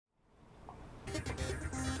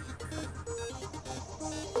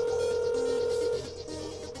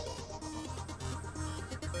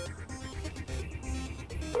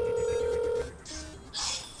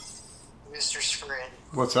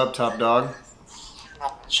What's up, top dog?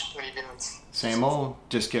 Not much. What are you doing? Same old.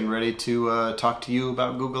 Just getting ready to talk to you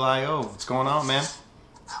about Google I/O. What's going on, man?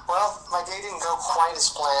 Well, my day didn't go quite as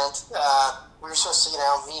planned. We were supposed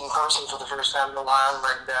to, meet in person for the first time in a while,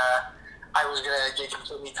 and I was going to get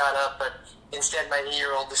completely caught up, but instead my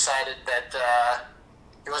 8-year-old decided that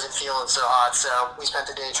he wasn't feeling so hot, so we spent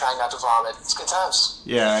the day trying not to vomit. It's good times.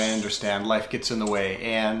 Yeah, I understand. Life gets in the way,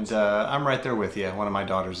 and I'm right there with you. One of my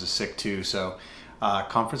daughters is sick too, so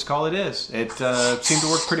conference call it is. It seemed to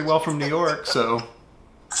work pretty well from New York, so. You're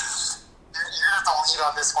the lead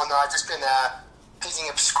on this one, though. I've just been picking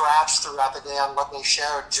up scraps throughout the day on what they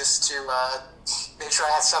showed just to make sure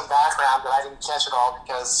I had some background, but I didn't catch it all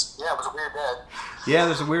because, yeah, it was a weird day. Yeah,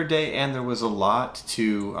 there's a weird day, and there was a lot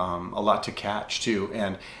to catch too.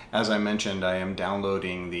 And as I mentioned, I am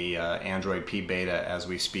downloading the Android P beta as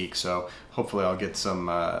we speak, so hopefully I'll get some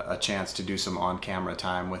a chance to do some on-camera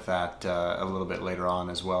time with that a little bit later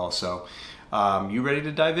on as well. So, you ready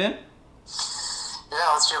to dive in? Yeah,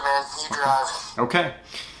 let's do it, man. You drive. Okay.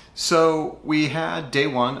 So we had day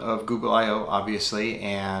one of Google I/O, obviously,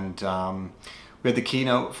 and we had the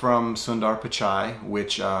keynote from Sundar Pichai,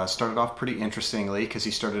 which started off pretty interestingly because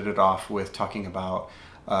he started it off with talking about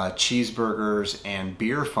cheeseburgers and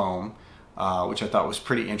beer foam, which I thought was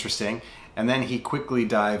pretty interesting. And then he quickly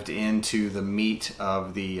dived into the meat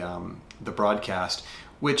of the broadcast,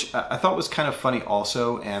 which I thought was kind of funny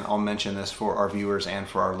also, and I'll mention this for our viewers and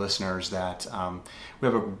for our listeners that we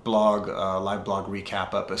have a blog, live blog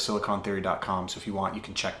recap up at silicontheory.com, so if you want, you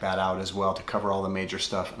can check that out as well to cover all the major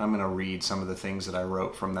stuff, and I'm going to read some of the things that I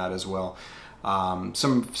wrote from that as well.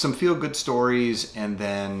 Some feel-good stories, and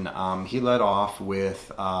then he led off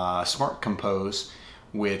with Smart Compose,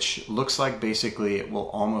 which looks like basically it will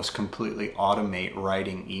almost completely automate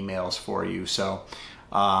writing emails for you. So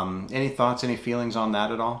any thoughts, any feelings on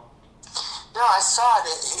that at all? No, I saw it.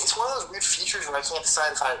 It's one of those weird features where I can't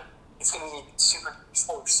decide if it's going to be super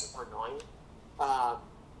useful or super annoying.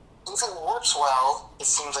 If it works well, it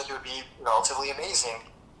seems like it would be relatively amazing.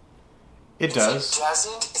 It does. If it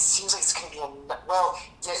doesn't, it seems like it's going to be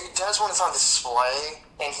yeah, it does when it's on display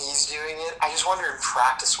and he's doing it. I just wonder in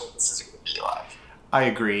practice what this is going to be like. I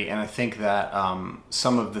agree, and I think that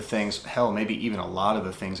some of the things, hell, maybe even a lot of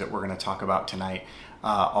the things that we're going to talk about tonight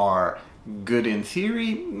are good in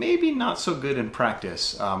theory, maybe not so good in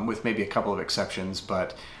practice, with maybe a couple of exceptions,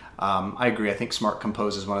 but I agree. I think Smart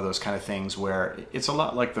Compose is one of those kind of things where it's a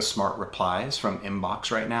lot like the Smart Replies from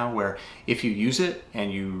Inbox right now, where if you use it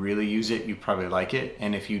and you really use it, you probably like it,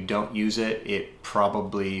 and if you don't use it, it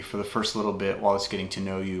probably, for the first little bit while it's getting to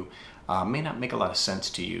know you, may not make a lot of sense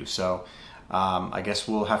to you. So I guess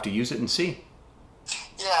we'll have to use it and see.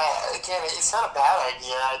 Yeah, again, it's not a bad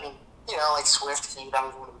idea. I mean, like SwiftKey, that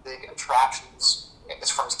was one of the big attractions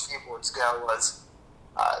as far as keyboards go, was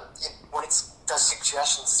when it does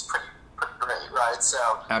suggestions, it's pretty great, right? So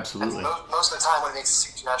Absolutely. Most of the time when it makes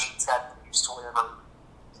a suggestion, it's got used to whatever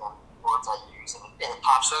words I use, and it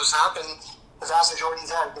pops those up, and the vast majority of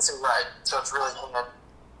the time it gets it right. So it's really handy.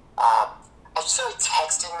 I just feel like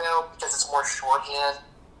texting, though, because it's more shorthand,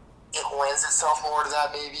 it lends itself more to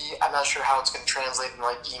that, maybe. I'm not sure how it's going to translate in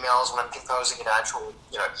emails when I'm composing an actual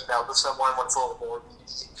email to someone when it's a little more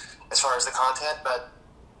meaty as far as the content, but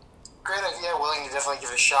great idea, willing to definitely give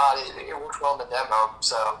it a shot. It worked well in the demo,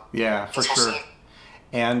 so yeah, for we'll sure. see.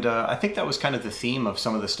 And I think that was kind of the theme of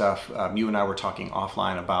some of the stuff. You and I were talking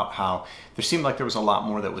offline about how there seemed like there was a lot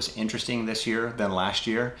more that was interesting this year than last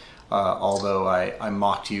year. Although I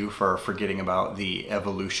mocked you for forgetting about the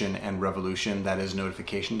evolution and revolution that is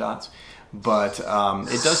notification dots. But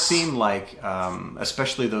it does seem like,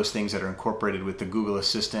 especially those things that are incorporated with the Google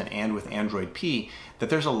Assistant and with Android P, that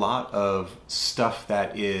there's a lot of stuff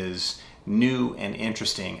that is new and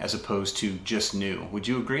interesting as opposed to just new. Would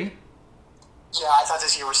you agree? Yeah, I thought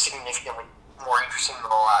this year was significantly more interesting than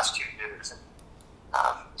the last 2 years. And,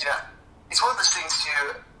 it's one of those things,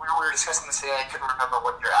 too. We were discussing this today. I couldn't remember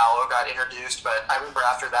what year Allo got introduced, but I remember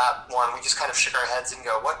after that one, we just kind of shook our heads and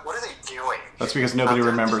go, what are they doing? That's because nobody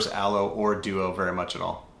remembers Allo or Duo very much at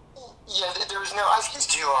all. Yeah, there was no... I think it's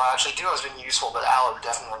Duo, actually. Duo's been useful, but Allo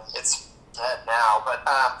definitely, it's dead now. But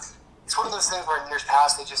it's one of those things where in years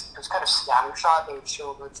past, it was kind of scattershot. They would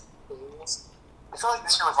show good things. I feel like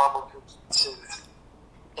this year was a lot more cohesive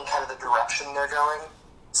in kind of the direction they're going.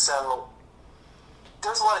 So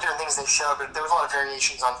there's a lot of different things they showed, but there was a lot of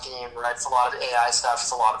variations on theme, right? It's a lot of AI stuff.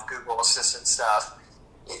 It's a lot of Google Assistant stuff.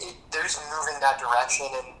 They're just moving that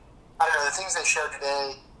direction. And I don't know, the things they showed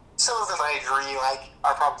today, some of them I agree,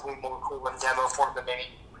 are probably more cool in demo form than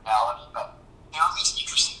maybe reality, but they're at least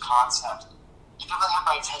interesting concepts. It definitely had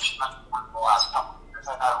my attention much more in the last couple of years.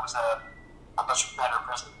 I thought it was a a much better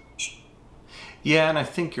presentation. Yeah, and I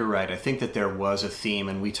think you're right. I think that there was a theme,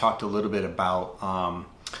 and we talked a little bit about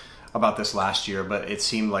this last year, but it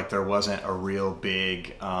seemed like there wasn't a real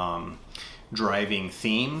big driving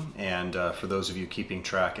theme. And for those of you keeping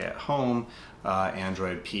track at home,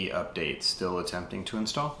 Android P update still attempting to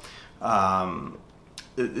install.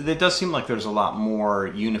 It does seem like there's a lot more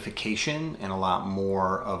unification and a lot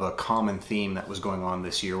more of a common theme that was going on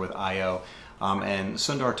this year with I/O. And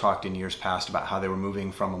Sundar talked in years past about how they were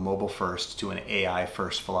moving from a mobile first to an AI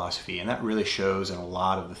first philosophy. And that really shows in a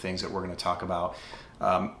lot of the things that we're going to talk about.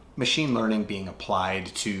 Machine learning being applied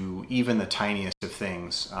to even the tiniest of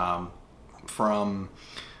things, from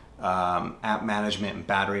app management and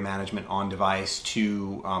battery management on device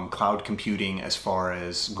to cloud computing as far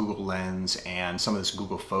as Google Lens and some of this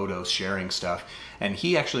Google Photos sharing stuff. And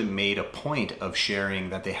he actually made a point of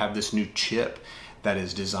sharing that they have this new chip that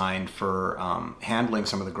is designed for handling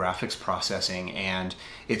some of the graphics processing, and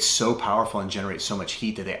it's so powerful and generates so much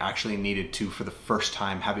heat that they actually needed to, for the first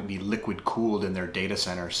time, have it be liquid cooled in their data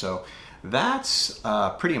center. So that's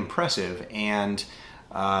pretty impressive, and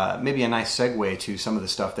maybe a nice segue to some of the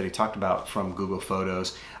stuff that he talked about from Google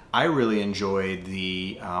Photos. I really enjoyed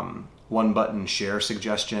the one button share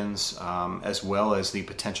suggestions, as well as the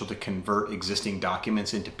potential to convert existing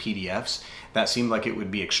documents into PDFs. That seemed like it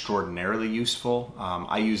would be extraordinarily useful.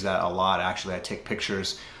 I use that a lot, actually. I take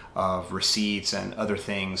pictures of receipts and other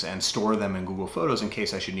things and store them in Google Photos in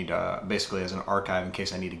case I should need to, basically as an archive in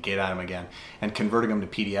case I need to get at them again. And converting them to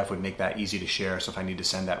PDF would make that easy to share. So if I need to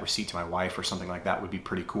send that receipt to my wife or something like that would be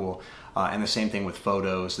pretty cool. And the same thing with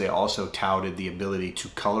photos. They also touted the ability to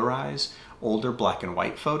colorize older black and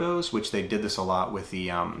white photos, which they did this a lot with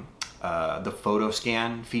the photo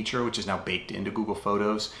scan feature, which is now baked into Google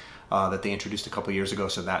Photos. That they introduced a couple years ago,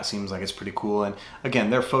 so that seems like it's pretty cool. And again,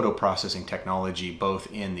 their photo processing technology, both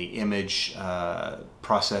in the image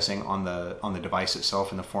processing on the device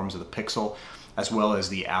itself in the forms of the pixel, as well as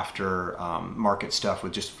the after market stuff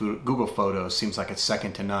with just Google Photos, seems like it's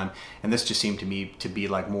second to none. And this just seemed to me to be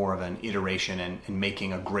like more of an iteration and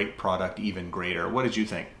making a great product even greater. What did you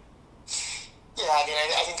think? Yeah, I mean,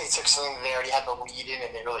 I think they took something that they already had the lead in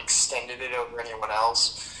and they really extended it over anyone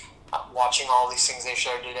else. Watching all these things they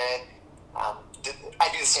showed today, I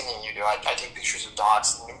do the same thing you do. I take pictures of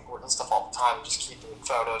docs and important stuff all the time and just keep them in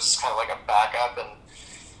photos. It's kind of like a backup, and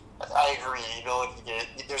I agree. The ability to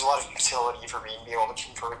get, there's a lot of utility for being able to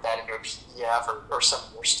convert that into a PDF or some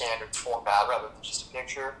more standard format rather than just a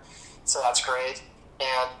picture. So that's great.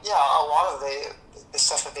 And yeah, a lot of the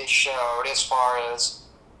stuff that they showed as far as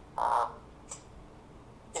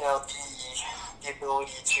the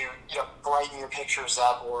ability to brighten your pictures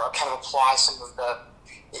up or kind of apply some of the.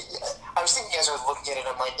 I was thinking as I was looking at it,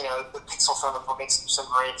 I'm like, the pixel phone will make some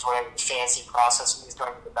great whatever fancy processing is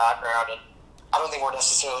going in the background, and I don't think we're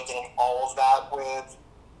necessarily getting all of that with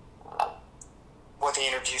what they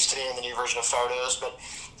introduced today in the new version of Photos, but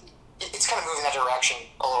it's kind of moving that direction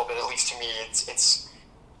a little bit, at least to me. It's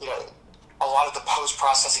a lot of the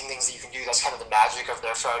post-processing things that you can do, that's kind of the magic of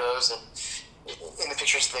their photos, and in the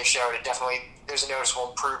pictures that they showed, there's a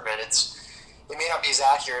noticeable improvement. It may not be as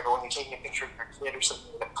accurate, but when you're taking a picture of your kid or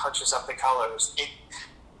something that punches up the colors,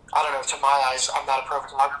 I don't know, to my eyes, I'm not a pro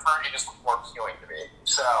photographer, it just looked more appealing to me.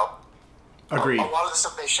 So, agreed. A lot of the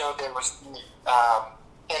stuff they showed there was neat.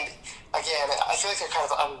 And again, I feel like they're kind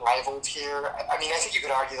of unrivaled here. I mean, I think you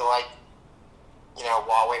could argue that,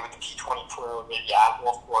 Huawei with the P20 Pro, maybe Apple,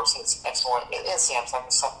 of course, has excellent, and Samsung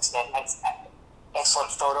to some extent has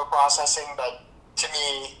excellent photo processing, but to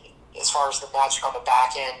me, as far as the magic on the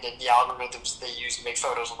back end and the algorithms they use to make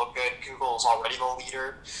photos look good, Google is already the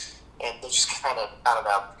leader, and they just kind of, I don't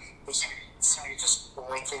know, they seem to be just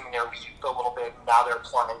blinking their lead a little bit, and now they're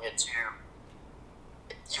applying it to,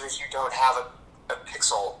 even if you don't have a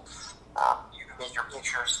pixel, you can make your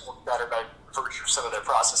pictures look better by virtue of some of their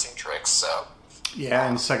processing tricks, so. Yeah,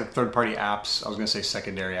 and third-party apps, I was going to say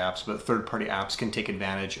secondary apps, but third-party apps can take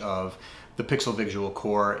advantage of the Pixel Visual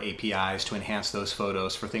Core APIs to enhance those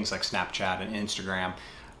photos for things like Snapchat and Instagram.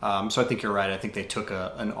 So I think you're right. I think they took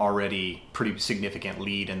an already pretty significant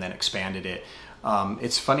lead and then expanded it.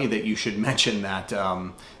 It's funny that you should mention that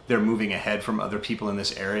they're moving ahead from other people in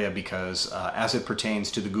this area because as it pertains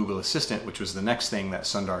to the Google Assistant, which was the next thing that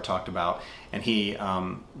Sundar talked about, and he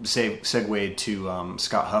segued to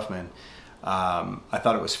Scott Huffman, I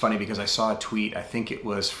thought it was funny because I saw a tweet, I think it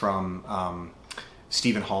was from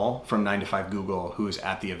Stephen Hall from 9 to 5 Google, who was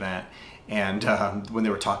at the event, and when they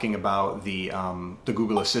were talking about the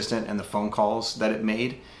Google Assistant and the phone calls that it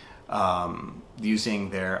made, using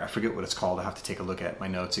their, I forget what it's called. I have to take a look at my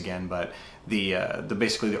notes again, but the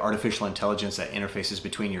basically the artificial intelligence that interfaces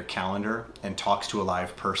between your calendar and talks to a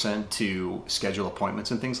live person to schedule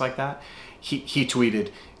appointments and things like that. He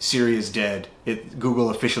tweeted, "Siri is dead. Google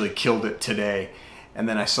officially killed it today." And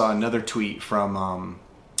then I saw another tweet from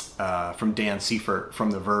Dan Seifert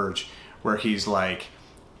from The Verge, where he's like,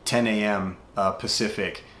 10 a.m.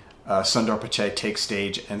 Pacific, Sundar Pichai takes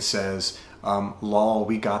stage and says, "Lol,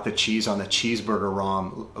 we got the cheese on the cheeseburger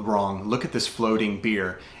wrong. Look at this floating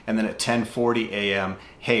beer." And then at 10:40 a.m.,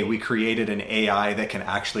 "Hey, we created an AI that can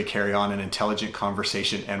actually carry on an intelligent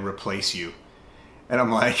conversation and replace you." And I'm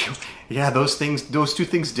like, yeah, those two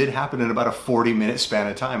things did happen in about a 40-minute span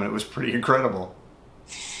of time, and it was pretty incredible.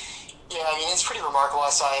 Yeah, I mean, it's pretty remarkable. I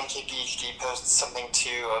saw MKBHD post something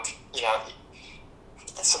too of,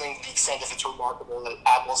 something to the extent if it's remarkable that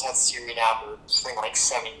Apple's had Siri now for something like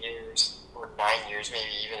 7 years or 9 years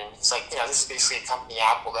maybe even. And it's like, this is basically a company,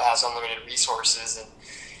 Apple, that has unlimited resources, and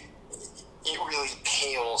it really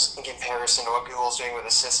pales in comparison to what Google's doing with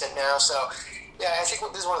Assistant now. So, yeah, I think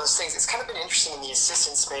this is one of those things. It's kind of been interesting in the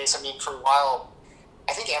Assistant space. I mean, for a while,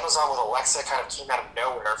 I think Amazon with Alexa kind of came out of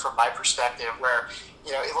nowhere from my perspective, where,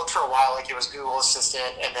 it looked for a while like it was Google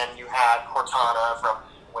Assistant, and then you had Cortana from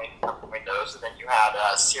Windows, and then you had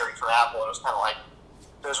Siri for Apple. It was kind of like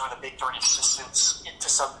those were the big three assistants to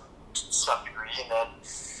some degree, and then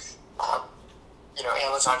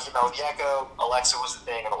Amazon came out with the Echo. Alexa was the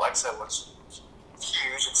thing, and Alexa was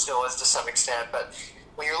huge and still is to some extent. But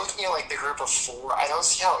when you're looking at like the group of four, I don't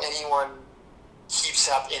see how anyone keeps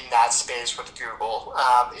up in that space with Google.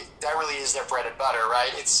 That really is their bread and butter,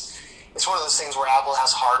 right? It's one of those things where Apple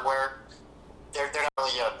has hardware. They're not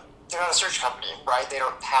really they're not a search company, right? They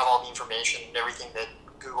don't have all the information and everything that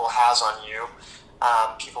Google has on you,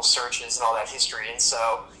 people's searches and all that history. And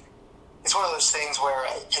so it's one of those things where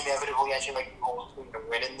inevitably I feel like Google is going to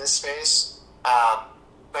win in this space.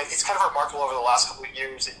 But it's kind of remarkable over the last couple of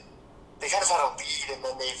years. They kind of had a lead, and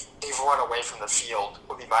then they've run away from the field,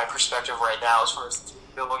 would be my perspective right now as far as the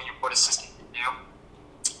ability of what Assistant can do.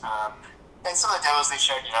 And some of the demos they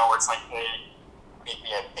showed, where it's like, hey, make me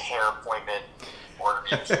a hair appointment, order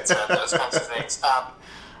me a pizza, those kinds of things.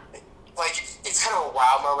 It's kind of a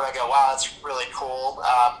wow moment. I go, wow, that's really cool.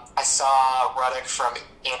 I saw Ruddock from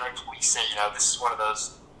Android Police say, this is one of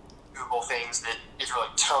those Google things that is really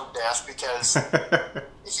tone deaf, because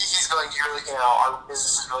he's going, our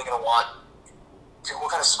business is really going to want,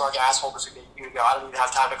 what kind of smug asshole does it make you to go, I don't even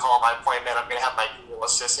have time to call my appointment, I'm going to have my Google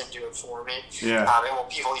Assistant do it for me. Yeah. And will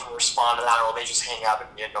people even respond to that, or will they just hang up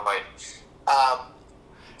and be annoyed?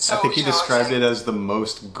 I think he described it as the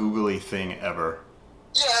most googly thing ever.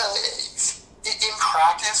 Yeah, in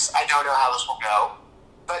practice, I don't know how this will go.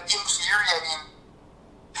 But in theory, I mean,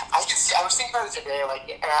 I can see, I was thinking about it today, and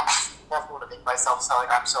I don't want to make myself sound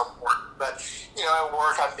like I'm so important, but, at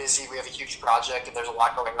work, I'm busy, we have a huge project, and there's a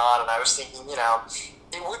lot going on, and I was thinking,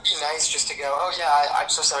 it would be nice just to go, oh yeah, I'm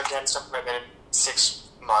supposed to have a dentist appointment in 6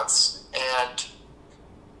 months, and,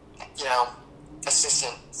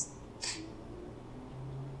 assistant,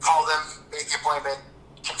 call them, make the appointment,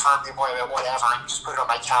 confirm the appointment, whatever, and just put it on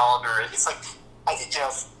my calendar. It's like, I could,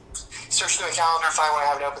 search through my calendar, find when I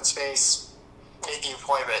have an open space, make the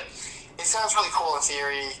appointment. It sounds really cool in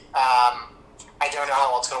theory. I don't know how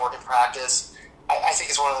well it's going to work in practice. I think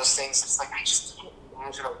it's one of those things that's like, I just can't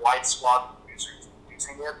imagine a wide swath of users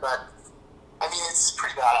using it, but I mean, it's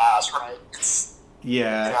pretty badass, right?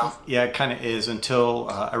 Yeah, it kind of is, until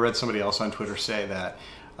I read somebody else on Twitter say that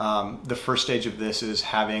the first stage of this is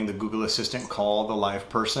having the Google Assistant call the live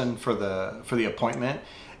person for the appointment,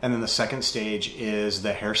 and then the second stage is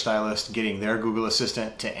the hairstylist getting their Google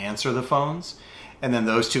Assistant to answer the phones, and then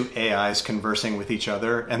those two AIs conversing with each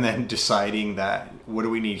other, and then deciding that what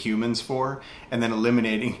do we need humans for, and then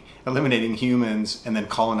eliminating humans, and then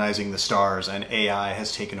colonizing the stars, and AI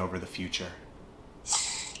has taken over the future.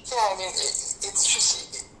 Yeah, I mean, it's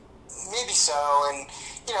just maybe so, and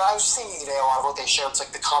I was thinking today a lot of what they showed, it's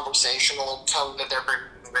like the conversational tone that they're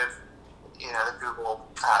bringing with, the Google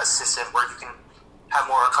Assistant, where you can have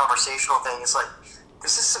more conversational things. Like,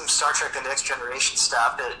 this is some Star Trek The Next Generation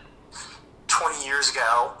stuff that 20 years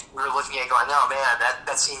ago we were looking at going, oh man,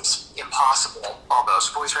 that seems impossible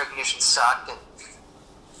almost. Voice recognition sucked, and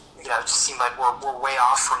it just seemed like we're way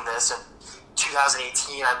off from this. And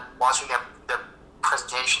 2018, I'm watching their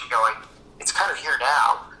presentation going, it's kind of here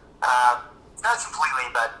now. Not completely,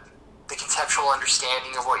 but the contextual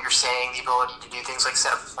understanding of what you're saying, the ability to do things like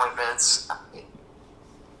set up appointments.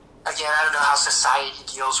 Again, I don't know how society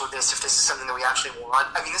deals with this, if this is something that we actually want.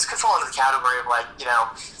 I mean, this could fall into the category of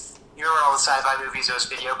you remember all the sci-fi movies, it was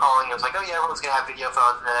video calling. It was like, oh yeah, everyone's going to have video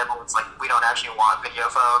phones. And then everyone's like, we don't actually want video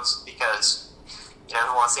phones because, you know,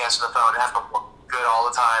 who wants to answer the phone and have to look good all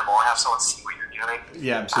the time or have someone see what you're doing?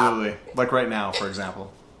 Yeah, absolutely. Like right now, for example.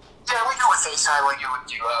 Yeah, we know with FaceTime what you would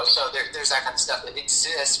do. So there's that kind of stuff that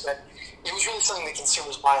exists. But it was really something that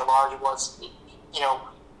consumers, by and large, you know,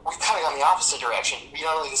 we've kind of gone the opposite direction. We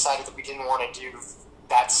not only decided that we didn't want to do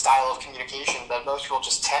that style of communication, but most people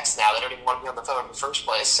just text now. They don't even want to be on the phone in the first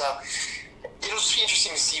place. So it'll just be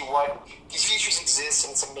interesting to see what these features exist,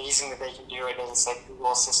 and it's amazing that they can do it. And it's like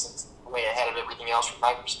Google Assistant's way ahead of everything else from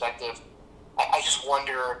my perspective. I just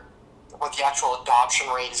wonder what the actual adoption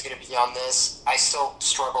rate is going to be on this. I still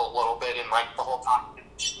struggle a little bit in like the whole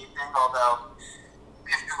cognitive machine thing, although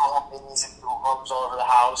we have Google Home Minis and Google Homes all over the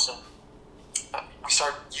house, and we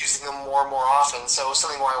start using them more and more often. So it was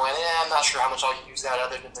something where I went, I'm not sure how much I'll use that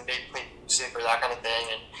other than maybe play music or that kind of thing.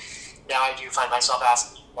 And now I do find myself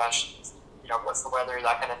asking questions, you know, what's the weather,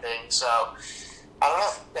 that kind of thing. So I don't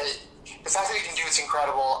know. The fact that we can do it's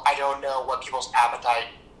incredible. I don't know what people's appetite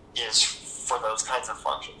is for those kinds of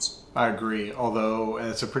functions. I agree, although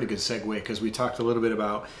it's a pretty good segue because we talked a little bit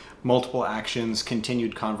about multiple actions,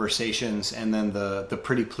 continued conversations, and then the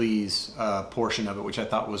pretty please portion of it, which I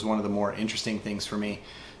thought was one of the more interesting things for me,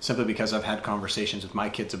 simply because I've had conversations with my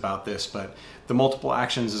kids about this. But the multiple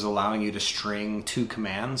actions is allowing you to string two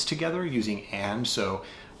commands together using and. So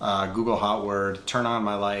Google Hot Word, turn on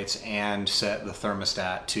my lights, and set the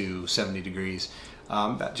thermostat to 70 degrees.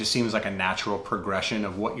 That just seems like a natural progression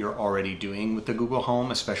of what you're already doing with the Google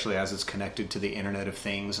Home, especially as it's connected to the Internet of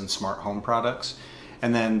Things and smart home products.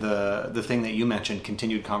 And then the thing that you mentioned,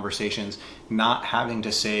 continued conversations, not having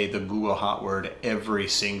to say the Google Hot Word every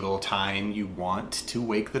single time you want to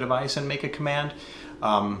wake the device and make a command.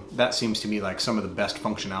 That seems to me like some of the best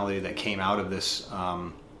functionality that came out of this,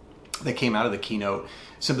 that came out of the keynote,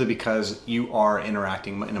 simply because you are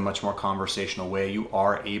interacting in a much more conversational way. You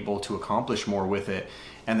are able to accomplish more with it.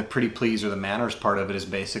 And the pretty please or the manners part of it is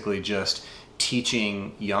basically just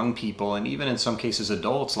teaching young people, and even in some cases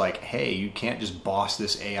adults, like, hey, you can't just boss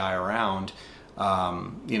this AI around,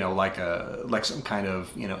 you know, like some kind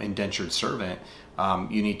of, you know, indentured servant.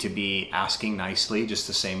 You need to be asking nicely, just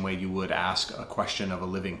the same way you would ask a question of a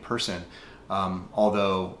living person.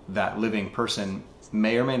 Although that living person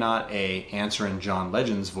may or may not A, answer in John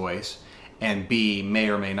Legend's voice, and B, may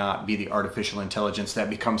or may not be the artificial intelligence that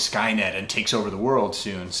becomes Skynet and takes over the world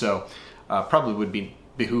soon. So probably would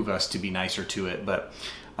behoove us to be nicer to it. But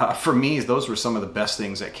for me, those were some of the best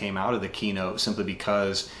things that came out of the keynote, simply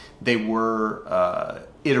because they were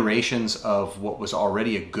iterations of what was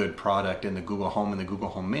already a good product in the Google Home and the Google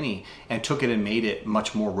Home Mini, and took it and made it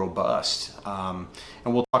much more robust. And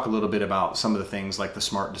we'll talk a little bit about some of the things like the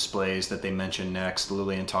smart displays that they mentioned next.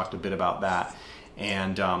 Lillian talked a bit about that,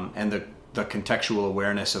 and the contextual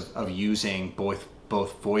awareness of using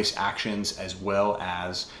both voice actions as well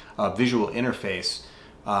as visual interface.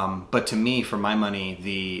 But to me, for my money,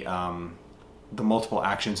 the multiple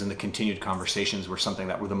actions and the continued conversations were something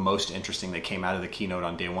that were the most interesting that came out of the keynote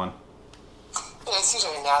on day one. Yeah, it seems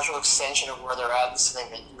like a natural extension of where they're at. It's something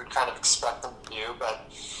that you would kind of expect them to do, but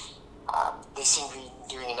they seem to be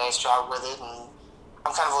doing a nice job with it, and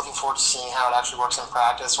I'm kind of looking forward to seeing how it actually works in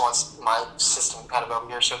practice once my system kind of over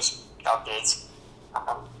here shows updates.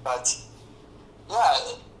 But yeah,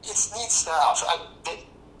 it's neat stuff.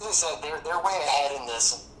 As I said, they're way ahead in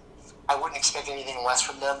this. I wouldn't expect anything less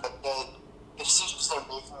from them, but the decisions they're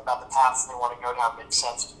making about the paths they want to go down make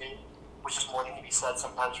sense to me, which is more than can be said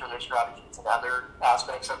sometimes for their strategies and other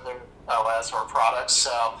aspects of their OS or products.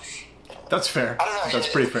 So that's fair. I don't know.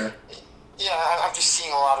 That's pretty fair. Yeah, I'm just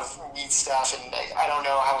seeing a lot of neat stuff, and I don't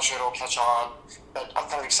know how much it'll catch on, but I'm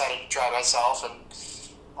kind of excited to try myself. And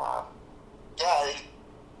yeah,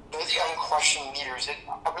 they're the unquestioned leaders.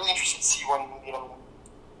 I'm really interested to see when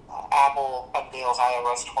Apple unveils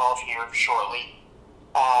iOS 12 here shortly.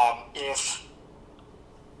 If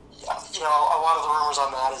a lot of the rumors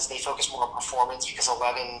on that is they focus more on performance, because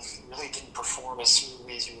 11 really didn't perform as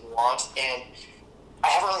smoothly as you would want, and I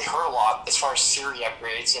haven't really heard a lot as far as Siri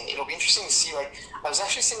upgrades, and it'll be interesting to see. Like, I was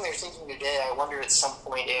actually sitting there thinking today, I wonder at some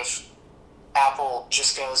point if Apple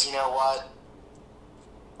just goes, you know what,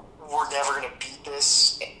 we're never going to beat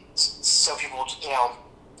this, so people,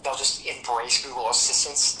 they'll just embrace Google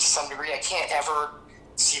Assistants to some degree. I can't ever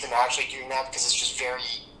see them actually doing that, because it's just very,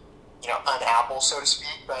 un-Apple, so to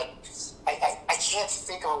speak, but I can't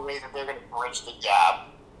think of a way that they're going to bridge the gap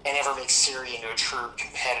and ever make Siri into a true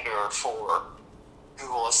competitor for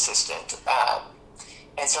Google Assistant.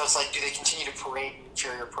 And so it's like, do they continue to parade an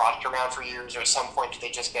inferior product around for years, or at some point do they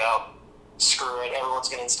just go, screw it, everyone's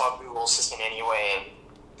going to install Google Assistant anyway, and,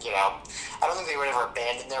 ever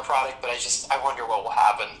abandon their product, but I wonder what will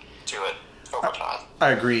happen to it over time.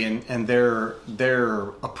 I agree, and their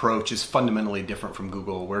approach is fundamentally different from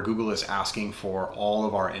Google, where Google is asking for all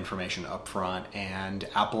of our information up front, and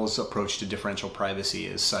Apple's approach to differential privacy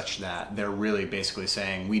is such that they're really basically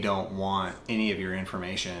saying, we don't want any of your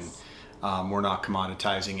information. We're not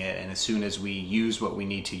commoditizing it, and as soon as we use what we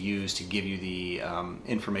need to use to give you the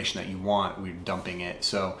information that you want, we're dumping it.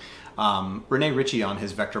 So Rene Ritchie on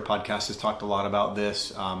his Vector podcast has talked a lot about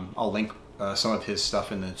this. I'll link some of his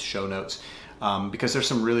stuff in the show notes because there's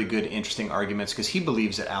some really good, interesting arguments, because he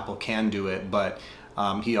believes that Apple can do it, but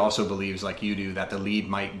he also believes, like you do, that the lead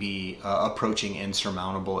might be approaching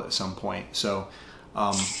insurmountable at some point. So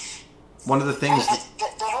one of the things...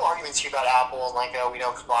 That whole argument too about Apple and like, we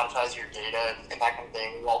don't commoditize your data and that kind of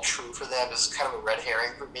thing, while true for them, is kind of a red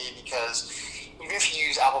herring for me, because even if you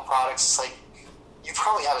use Apple products, it's like, you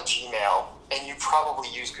probably have a Gmail and you probably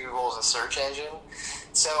use Google as a search engine.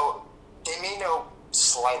 So they may know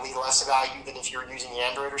slightly less about you than if you're using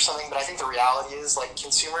Android or something, but I think the reality is, like,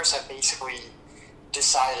 consumers have basically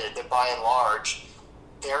decided that by and large,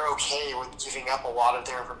 they're okay with giving up a lot of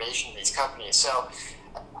their information to these companies. So,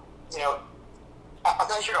 I'm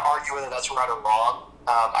not here to argue whether that's right or wrong.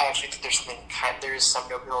 I actually think there is some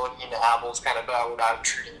nobility in Apple's kind of we're not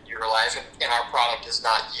intruding into your life, and our product is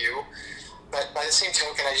not you. But by the same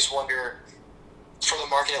token, I just wonder, for the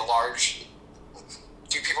market at large,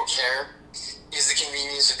 do people care? Is the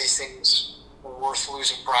convenience of these things worth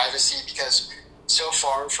losing privacy? Because so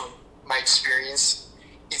far, from my experience,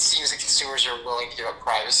 it seems that consumers are willing to give up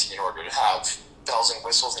privacy in order to have bells and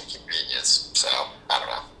whistles and convenience. So, I don't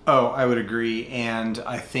know. Oh, I would agree, and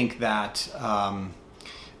I think that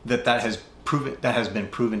that has been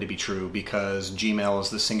proven to be true, because Gmail is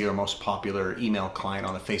the singular most popular email client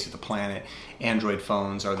on the face of the planet. Android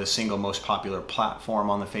phones are the single most popular platform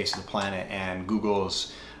on the face of the planet, and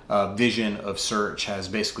Google's vision of search has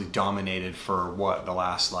basically dominated for the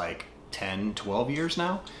last 10, 12 years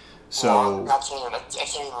now. So I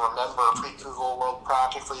can't even remember pre-Google world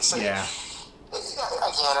practically. So yeah.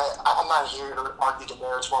 Again, I'm not here to argue the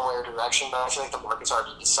merits one way or direction, but I feel like the market's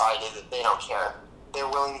already decided that they don't care. They're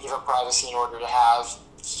willing to give up privacy in order to have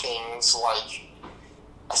things like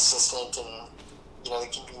Assistant and the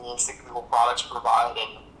convenience that Google products provide.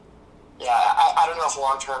 And yeah, I don't know if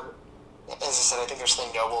long term, as I said, I think there's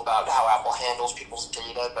something noble about how Apple handles people's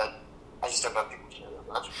data, but I just don't know if people care that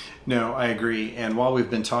much. No, I agree. And while we've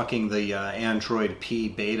been talking, the Android P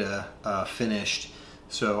beta finished.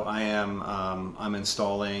 So I am I'm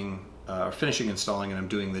installing, finishing installing, and I'm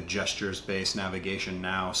doing the gestures-based navigation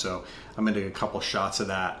now. So I'm going to do a couple shots of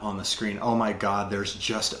that on the screen. Oh my God, there's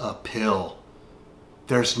just a pill.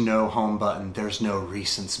 There's no home button. There's no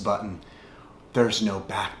recents button. There's no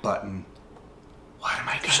back button. What am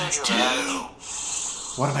I going to do?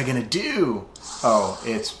 What am I going to do? Oh,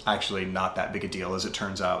 it's actually not that big a deal as it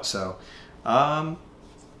turns out. So,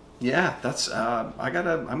 yeah, that's I'm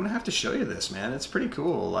gonna have to show you this, man. It's pretty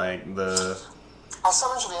cool. I saw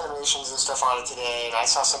a bunch of animations and stuff on it today, and I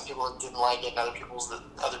saw some people that didn't like it, and other people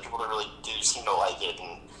that really do seem to like it.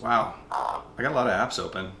 And wow, I got a lot of apps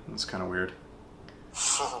open. That's kind of weird.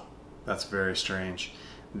 That's very strange.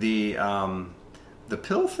 The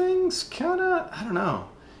pill thing's kind of, I don't know.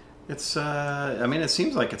 It's it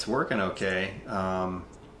seems like it's working okay.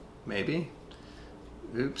 Maybe.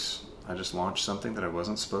 Oops. I just launched something that I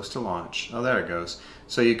wasn't supposed to launch. Oh, there it goes.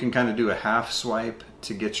 So you can kind of do a half swipe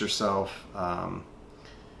to get yourself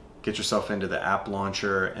into the app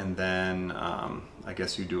launcher, and then I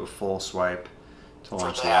guess you do a full swipe to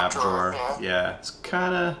launch the app drawer. Yeah, it's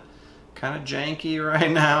kind of janky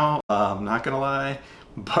right now. I'm not gonna lie,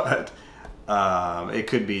 but it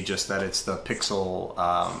could be just that it's the Pixel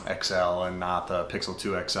XL and not the Pixel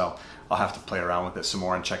 2 XL. I'll have to play around with it some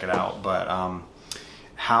more and check it out, but.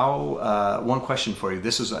 One question for you.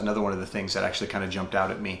 This is another one of the things that actually kind of jumped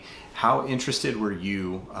out at me. How interested were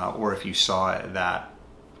you, or if you saw it, that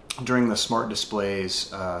during the smart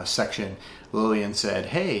displays section, Lillian said,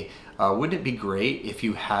 hey, wouldn't it be great if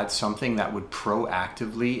you had something that would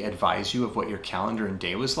proactively advise you of what your calendar and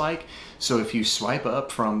day was like? So if you swipe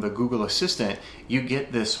up from the Google Assistant, you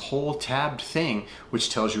get this whole tabbed thing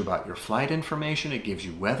which tells you about your flight information, it gives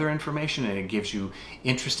you weather information, and it gives you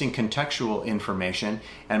interesting contextual information.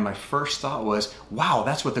 And my first thought was, wow,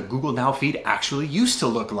 that's what the Google Now feed actually used to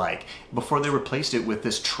look like before they replaced it with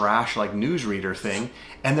this trash like newsreader thing,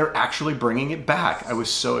 and they're actually bringing it back. I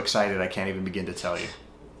was so excited I can't even begin to tell you.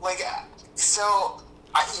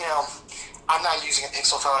 I'm not using a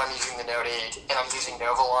Pixel phone, I'm using the Note 8, and I'm using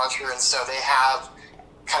Nova Launcher, and so they have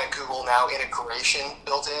kind of Google Now integration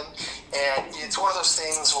built in, and it's one of those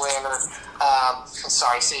things where,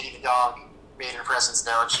 sorry, Sadie the dog made her presence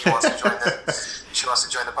known. She wants to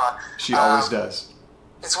join the pod. She always does.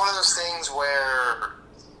 It's one of those things where,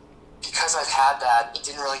 because I've had that, it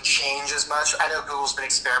didn't really change as much. I know Google's been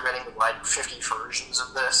experimenting with like 50 versions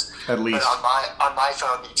of this. At least. But on my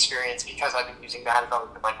phone, the experience, because I've been using that, has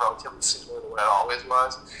always been like relatively similar to what it always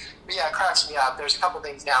was. But yeah, it cracks me up. There's a couple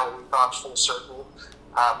things now where we've gone full circle.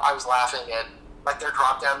 I was laughing at like their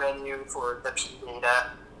drop-down menu for the P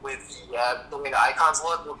data with the way the icons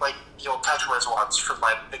look like the old TouchWiz ones from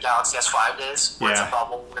like the Galaxy S5 days, where it's a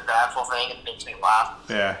bubble with the actual thing, and it makes me laugh.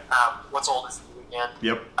 Yeah. What's old is new again.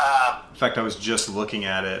 Yep. In fact, I was just looking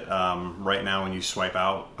at it right now. When you swipe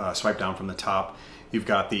down from the top, you've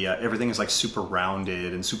got the everything is like super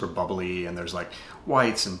rounded and super bubbly, and there's like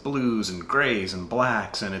whites and blues and grays and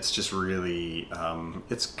blacks, and it's just really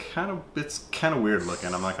it's kind of weird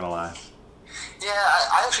looking. I'm not gonna lie. Yeah,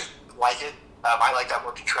 I actually like it. I like that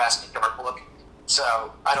more contrasting dark look,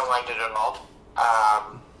 so I don't mind it at all.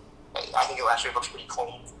 I think it actually looks pretty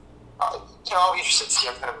clean. I'll be interested to see.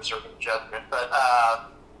 I'm kind of reserving judgment, but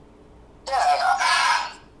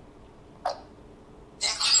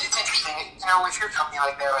it's interesting. If you're a company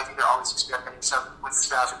like that, I think they're always experimenting with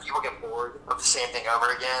stuff, and people get bored of the same thing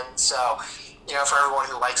over again. So, for everyone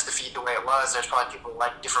who likes the feed the way it was, there's probably people who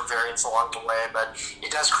like different variants along the way, but it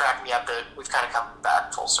does crack me up that we've kind of come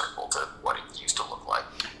back full circle to what it used to look like.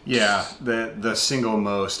 Yeah, the single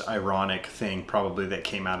most ironic thing probably that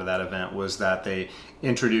came out of that event was that they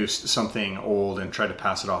introduced something old and tried to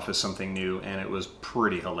pass it off as something new, and it was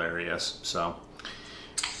pretty hilarious. So,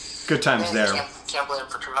 good times there. Can't blame them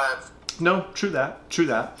for trying. No, true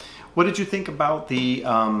that. What did you think about the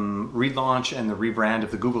relaunch and the rebrand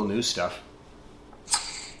of the Google News stuff?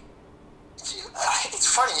 It's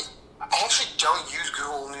funny. I actually don't use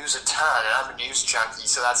Google News a ton, and I'm a news junkie,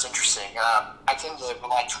 so that's interesting. I tend to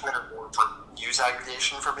rely on Twitter more for news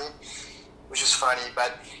aggregation for me, which is funny,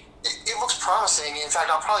 but it looks promising. In fact,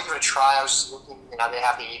 I'll probably give it a try. I was just looking, they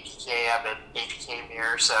have the APK, I have an APK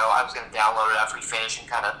mirror, so I was going to download it after we finish and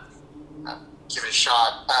kind of give it a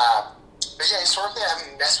shot. But yeah, historically, I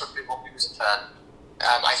haven't messed with Google News a ton.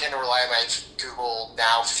 I tend to rely on my Google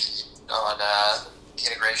Now feed on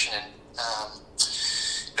integration and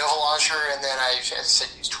Nova Launcher, and then I, as I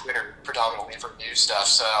said, use Twitter predominantly for news stuff.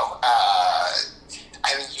 So I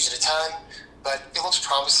haven't used it a ton, but it looks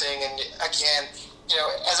promising. And again,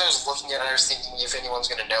 as I was looking at it, I was thinking if anyone's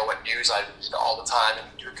going to know what news I read all the time and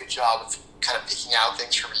do a good job of kind of picking out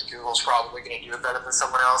things for me, Google's probably going to do it better than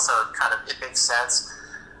someone else. So it makes sense.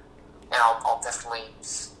 And I'll definitely,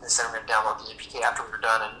 instead I'm going to download the APK after we're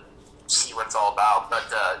done and see what it's all about. But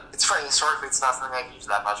it's funny, historically it's not something I've used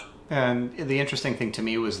that much. And the interesting thing to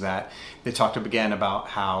me was that they talked again about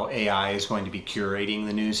how AI is going to be curating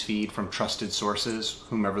the news feed from trusted sources,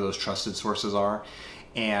 whomever those trusted sources are,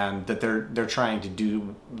 and that they're trying to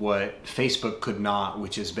do what Facebook could not,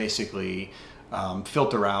 which is basically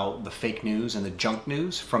filter out the fake news and the junk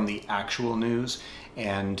news from the actual news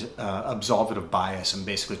and absolve it of bias and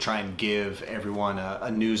basically try and give everyone a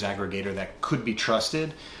news aggregator that could be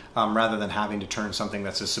trusted, rather than having to turn something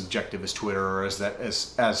that's as subjective as Twitter or as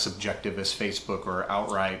subjective as Facebook, or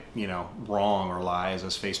outright wrong or lies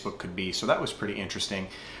as Facebook could be. So that was pretty interesting.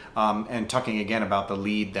 And talking again about the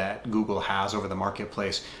lead that Google has over the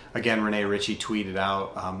marketplace, again, Rene Ritchie tweeted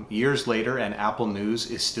out, years later and Apple News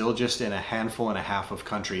is still just in a handful and a half of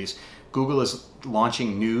countries. Google is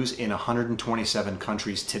launching news in 127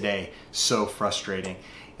 countries today. So frustrating.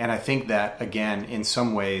 And I think that, again, in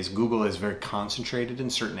some ways, Google is very concentrated in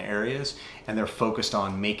certain areas, and they're focused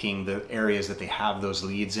on making the areas that they have those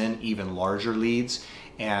leads in even larger leads.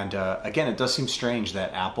 And again, it does seem strange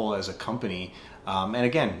that Apple as a company, and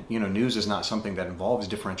again, news is not something that involves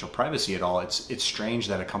differential privacy at all. It's strange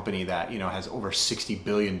that a company that has over $60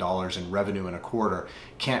 billion in revenue in a quarter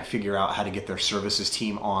can't figure out how to get their services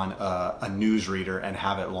team on a news reader and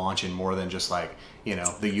have it launch in more than just the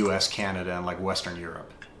U.S., Canada, and Western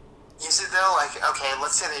Europe. Is it though? Okay,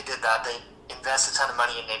 let's say they did that. They invest a ton of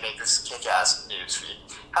money and they make this kick-ass news feed.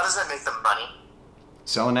 How does that make them money?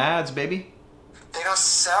 Selling ads, baby. They don't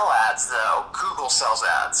sell ads though. Google sells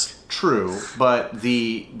ads. True, but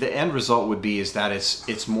the end result would be is that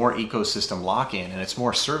it's more ecosystem lock-in and it's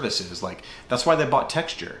more services. That's why they bought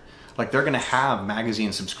Texture. They're going to have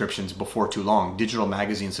magazine subscriptions before too long, digital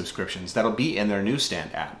magazine subscriptions that'll be in their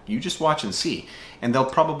newsstand app. You just watch and see, and they'll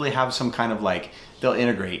probably have some kind of they'll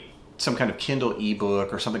integrate some kind of Kindle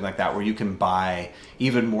ebook or something like that, where you can buy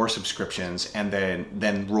even more subscriptions and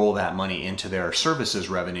then roll that money into their services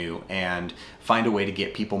revenue and find a way to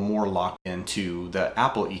get people more locked into the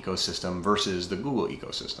Apple ecosystem versus the Google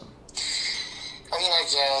ecosystem. I mean, I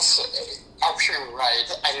guess I'm sure you're right.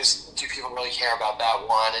 I just, do people really care about that,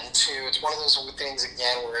 one? And two, it's one of those things,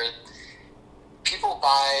 again, where people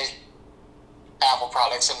buy Apple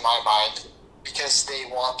products, in my mind, because they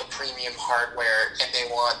want the premium hardware and they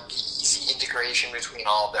want the easy integration between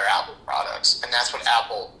all of their Apple products. And that's what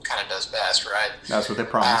Apple kind of does best, right? That's what they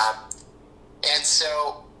promise. And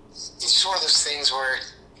so it's sort of those things where,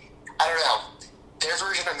 I don't know, their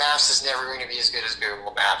version of Maps is never going to be as good as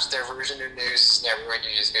Google Maps. Their version of News is never going to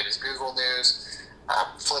be as good as Google News.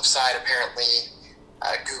 Flip side, apparently,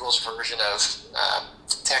 Google's version of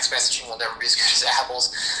text messaging will never be as good as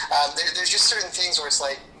Apple's. There's just certain things where it's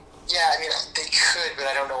like, yeah, I mean, they could, but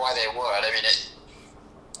I don't know why they would. I mean,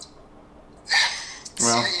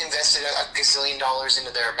 Siri invested a gazillion dollars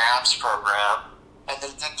into their Maps program, and they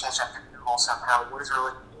did catch up to Google somehow. What is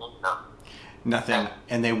really doing them? Nothing,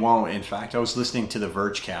 and they won't. In fact, I was listening to the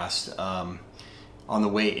Vergecast on the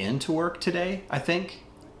way into work today, I think.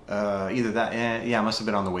 Either that, yeah, it must have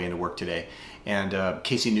been on the way into work today. And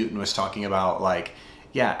Casey Newton was talking about, like,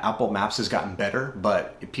 yeah, Apple Maps has gotten better,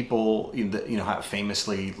 but people, have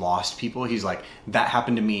famously lost people. He's like, that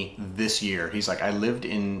happened to me this year. He's like, I lived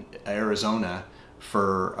in Arizona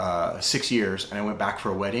for 6 years, and I went back for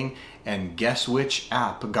a wedding, and guess which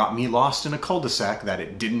app got me lost in a cul-de-sac that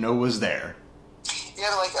it didn't know was there?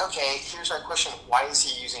 Yeah, like, okay, here's my question. Why is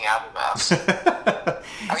he using Apple Maps?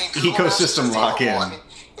 I mean, Google ecosystem lock-in. I mean,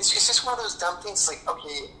 it's just one of those dumb things. Like,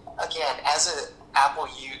 okay, again, as an Apple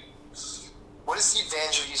user, what is the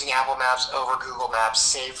advantage of using Apple Maps over Google Maps,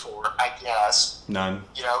 save for, I guess? None.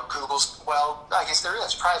 Google's, well, I guess there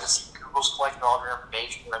is privacy. Google's collecting all of your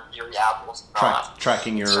information, and in theory, Apple's not.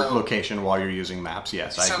 Tracking your location while you're using Maps,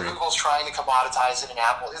 yes, I agree. So Google's trying to commoditize it, and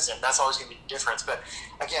Apple isn't. That's always going to be the difference. But,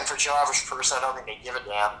 again, for Joe average person, I don't think they give a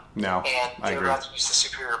damn. No, and I agree. they're about to use the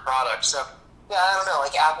superior product. So, yeah, I don't know.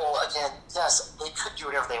 Like, Apple, again, yes, they could do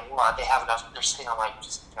whatever they want. They have enough. They're sitting on, like,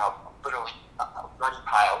 just, literally a money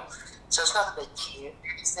pile. So it's not that they can't do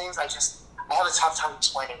these things. I have a tough time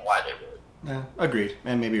explaining why they would. Yeah, agreed.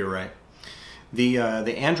 And maybe you're right. The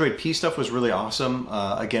Android P stuff was really awesome.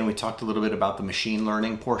 Again, we talked a little bit about the machine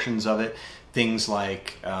learning portions of it. Things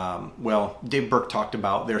like, Dave Burke talked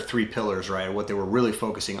about their 3 pillars, right? What they were really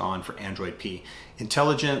focusing on for Android P.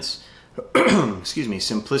 Intelligence,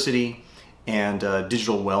 simplicity, and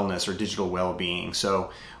digital wellness or digital well-being.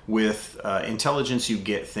 So with intelligence, you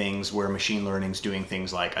get things where machine learning is doing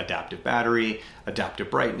things like adaptive battery, adaptive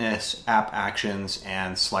brightness, app actions,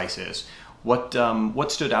 and slices. What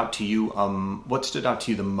stood out to you? What stood out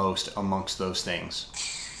to you the most amongst those things?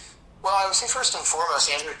 Well, I would say first and foremost,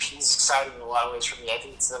 Android P is exciting in a lot of ways for me. I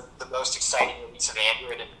think it's the most exciting release of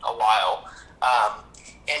Android in a while.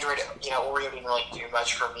 Android, Oreo didn't really do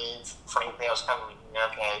much for me. Frankly, I was kind of like,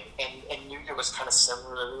 okay. And Nougat was kind of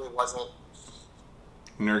similar. There really wasn't.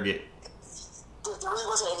 Nougat. There really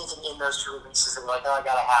wasn't anything in those 2 releases that were like, oh, I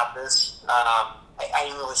gotta have this. I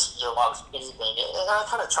didn't really see a lot of anything. And I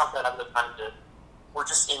kind of chalked that up to kind of, we're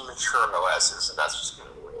just immature OSs, and that's just kind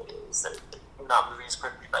of the way it is. They're not moving as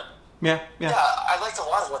quickly, but yeah, I liked a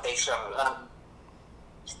lot of what they showed.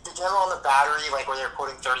 The demo on the battery, like where they're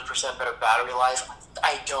quoting 30% better battery life,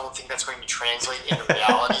 I don't think that's going to translate into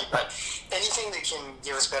reality, but anything that can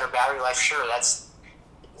give us better battery life, sure, that's,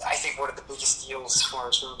 I think, one of the biggest deals for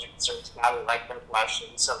as far as concerns battery life, no question.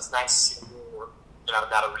 So it's nice to see more, in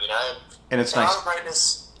that arena. And it's nice.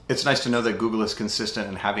 Brightness, it's nice to know that Google is consistent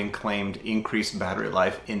in having claimed increased battery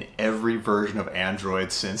life in every version of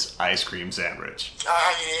Android since Ice Cream Sandwich.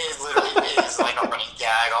 I mean, it is like a running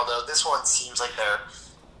gag, although this one seems like they're...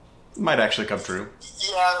 Might actually come true.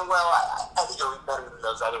 Yeah, well, I think it'll be better than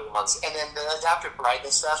those other ones. And then the adaptive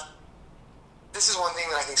brightness stuff, this is one thing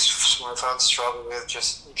that I think smartphones struggle with,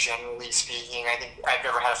 just generally speaking. I think I've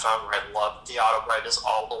never had a phone where I love the auto brightness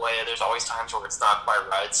all the way. There's always times where it's not quite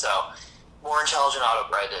right. So, more intelligent auto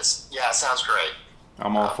brightness. Yeah, sounds great.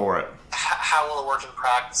 I'm all for it. How will it work in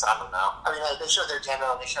practice? I don't know. I mean, they showed their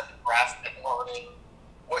demo, they showed the graphic loading,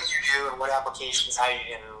 what you do and what applications, how you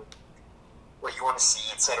do, what you want to see,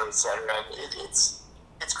 et cetera, et cetera. It's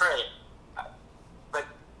great. But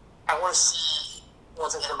I want to see,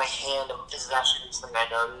 once I get it in my hand, is it actually something I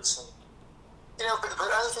notice? And, but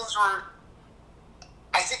other things were,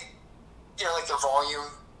 I think, like the volume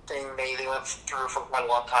thing, they went through for quite a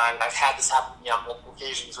long time. I've had this happen to me on multiple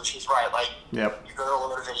occasions, which is right. Like, yep. You go to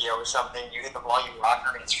load a video or something, you hit the volume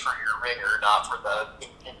rocker, and it's for your ringer, not for the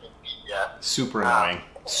independent media. Super annoying.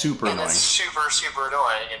 Super and annoying. that's super, super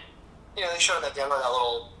annoying. And, they showed in that demo that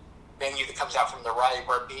little menu that comes out from the right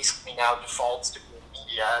where basically now defaults to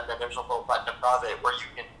media, and then there's a little button above it where you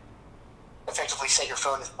can effectively set your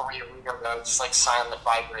phone as three ringer mode, just like silent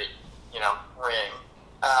vibrate, ring.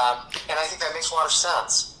 And I think that makes a lot of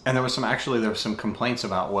sense. And there was some complaints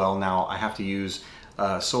about, well, now I have to use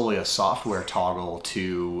solely a software toggle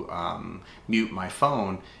to mute my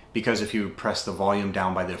phone, because if you press the volume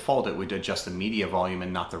down by default, it would adjust the media volume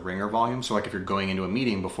and not the ringer volume. So like if you're going into a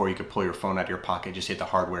meeting, before you could pull your phone out of your pocket, just hit the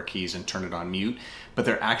hardware keys and turn it on mute. But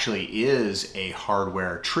there actually is a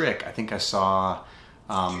hardware trick. I think I saw...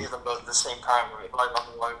 you hear them both at the same time, right? Volume up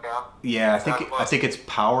and volume down? Yeah, I think it's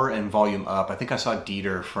power and volume up. I think I saw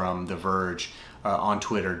Dieter from The Verge on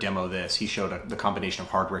Twitter demo this. He showed the combination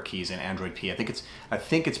of hardware keys and Android P. I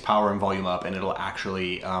think it's power and volume up, and it'll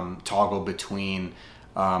actually toggle between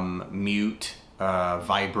mute,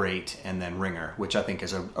 vibrate, and then ringer, which I think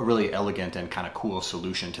is a really elegant and kind of cool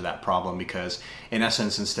solution to that problem, because in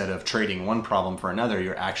essence, instead of trading one problem for another,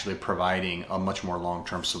 you're actually providing a much more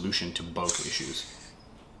long-term solution to both issues.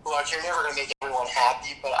 Look, you're never going to make everyone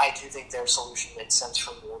happy, but I do think their solution makes sense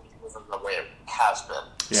for more people than the way it has been.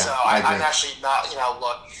 Yeah, so I'm actually not,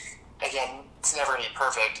 look, again, it's never going to be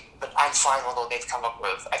perfect, but I'm fine with what they've come up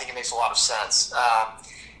with. I think it makes a lot of sense.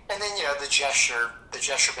 And then, the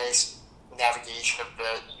gesture-based navigation of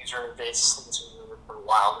the user interface is something that's been for a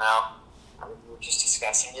while now. We were just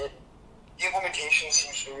discussing it. The implementation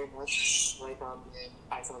seems very much like on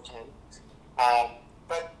the iPhone 10.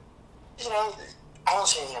 But, I don't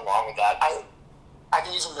see anything wrong with that. I've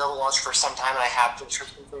been using Nova Launch for some time, and I have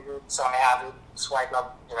gestures configured, so I have it swipe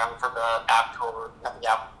up, for the app drawer. Not the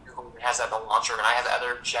app, Google has that in the launcher, and I have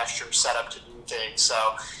other gestures set up to do things. So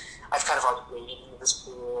I've kind of already waded into this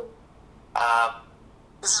pool.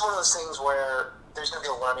 This is one of those things where there's going to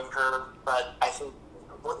be a learning curve, but I think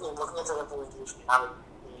looking at the implementation, how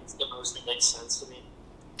it mostly makes sense to me,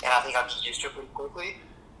 and I think I'll get used to it pretty quickly.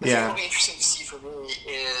 The thing that'll be interesting to see for me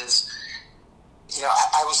is,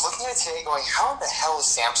 I was looking at it today going, how in the hell is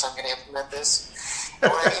Samsung going to implement this?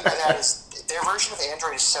 And what I mean by that is their version of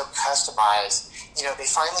Android is so customized. They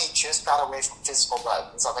finally just got away from physical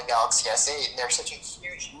buttons on the Galaxy S8, and they're such a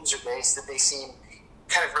huge user base that they seem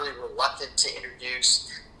kind of really reluctant to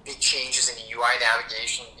introduce big changes in the UI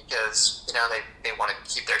navigation because, they want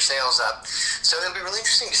to keep their sales up. So it'll be really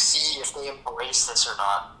interesting to see if they embrace this or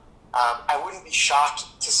not. I wouldn't be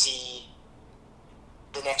shocked to see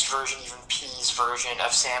the next version, even P's version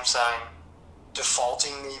of Samsung,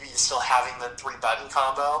 defaulting maybe to still having the 3-button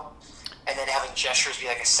combo, and then having gestures be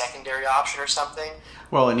like a secondary option or something.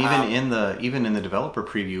 Well, and even in the developer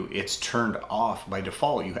preview, it's turned off by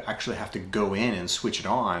default. You actually have to go in and switch it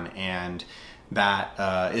on, and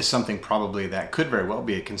that is something probably that could very well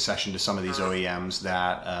be a concession to some of these OEMs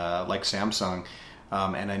that, like Samsung.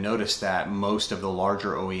 And I noticed that most of the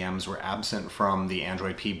larger OEMs were absent from the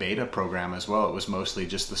Android P beta program as well. It was mostly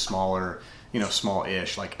just the smaller,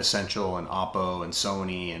 small-ish, like Essential and Oppo and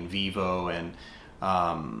Sony and Vivo and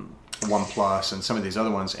OnePlus and some of these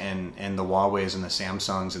other ones. And the Huawei's and the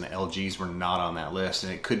Samsungs and the LGs were not on that list.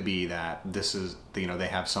 And it could be that this is, they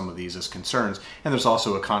have some of these as concerns. And there's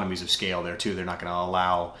also economies of scale there too. They're not going to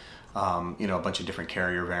allow a bunch of different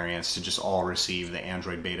carrier variants to just all receive the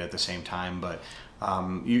Android beta at the same time. But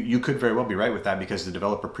you could very well be right with that, because the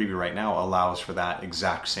developer preview right now allows for that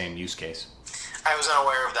exact same use case. I was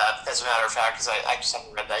unaware of that, as a matter of fact, because I just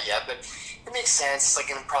haven't read that yet. But it makes sense. It's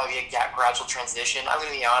going to probably be a gradual transition. I'm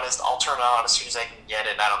going to be honest. I'll turn it on as soon as I can get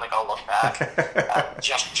it. I don't think I'll look back.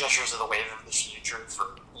 Gestures are the wave of the future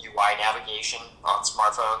for UI navigation on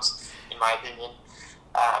smartphones, in my opinion.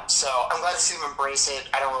 So I'm glad to see them embrace it.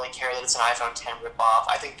 I don't really care that it's an iPhone 10 ripoff.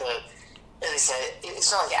 I think that, as I said,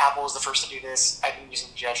 it's not like Apple was the first to do this. I've been using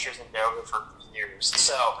gestures in Nova for years.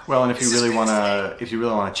 So well, and if you really want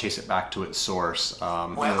to chase it back to its source,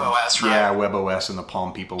 WebOS, right? Yeah, WebOS and the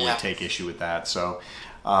Palm people would take issue with that. So,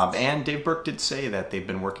 and Dave Burke did say that they've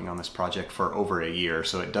been working on this project for over a year,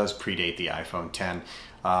 so it does predate the iPhone 10.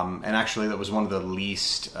 And actually, that was one of the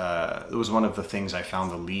least. It was one of the things I found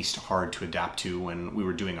the least hard to adapt to when we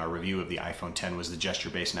were doing our review of the iPhone 10 was the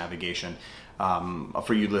gesture-based navigation.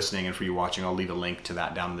 For you listening and for you watching, I'll leave a link to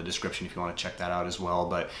that down in the description if you want to check that out as well.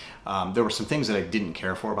 But there were some things that I didn't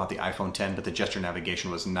care for about the iPhone 10, but the gesture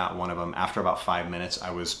navigation was not one of them. After about 5 minutes,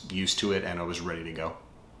 I was used to it and I was ready to go.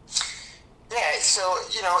 Yeah, so,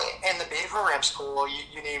 and the beta program's cool.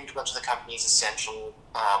 You named a bunch of the companies, Essential,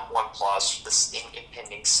 OnePlus, this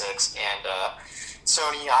impending 6, and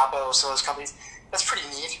Sony, Oppo, so those companies. That's pretty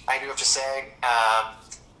neat, I do have to say.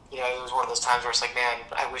 It was one of those times where it's like, man,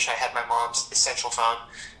 I wish I had my mom's Essential phone.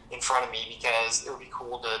 in front of me because it would be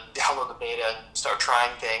cool to download the beta and start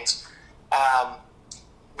trying things.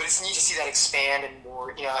 But it's neat to see that expand and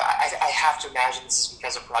more. I have to imagine this is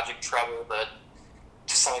because of Project Treble, but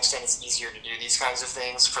to some extent it's easier to do these kinds of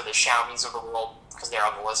things for the Xiaomis of the world because they're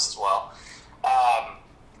on the list as well.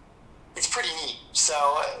 It's pretty neat.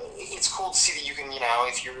 So it's cool to see that you can,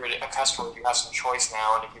 if you're a customer, you have some choice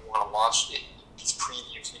now, and if you want to launch these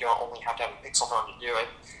previews, you don't only have to have a Pixel phone to do it.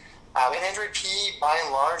 And Android P, by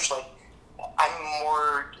and large, I'm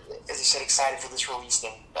more, as I said, excited for this release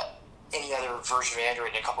than any other version of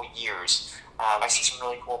Android in a couple of years. I see some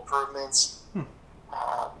really cool improvements.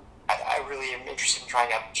 I really am interested in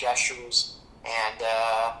trying out gestures, and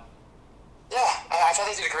I thought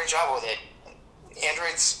they did a great job with it.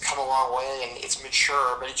 Android's come a long way, and it's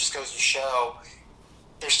mature, but it just goes to show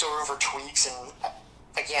there's still room for tweaks, and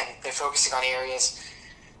again, they're focusing on areas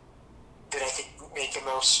that I think make the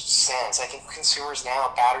most sense. I think consumers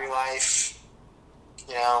now, battery life,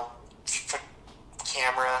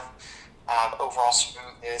 camera, overall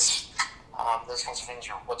smoothness, those kinds of things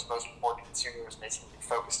are what's most important to consumers, and they seem to be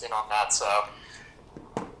focused in on that. So,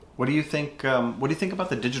 what do you think? What do you think about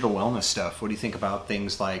the digital wellness stuff? What do you think about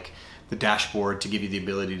things like the dashboard to give you the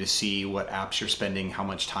ability to see what apps you're spending how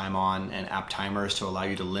much time on, and app timers to allow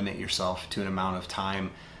you to limit yourself to an amount of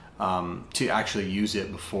time to actually use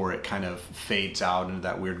it before it kind of fades out into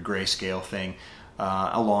that weird grayscale thing,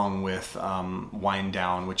 along with wind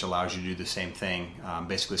down, which allows you to do the same thing.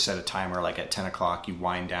 Basically set a timer like at 10 o'clock, you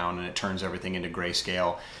wind down and it turns everything into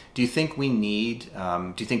grayscale. Do you think we need,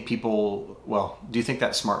 do you think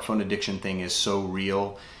that smartphone addiction thing is so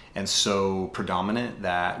real and so predominant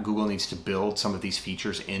that Google needs to build some of these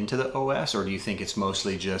features into the OS, or do you think it's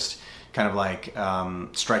mostly just kind of like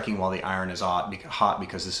striking while the iron is hot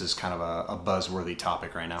because this is kind of a buzzworthy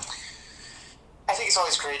topic right now? I think it's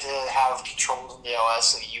always great to have controls in the OS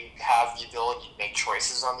so that you have the ability to make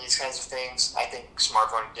choices on these kinds of things. I think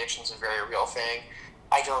smartphone addiction is a very real thing.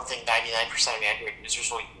 I don't think 99% of Android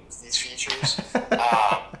users will use these features.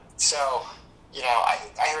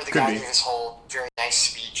 I heard the guy give his whole very nice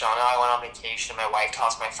speech on, I went on vacation and my wife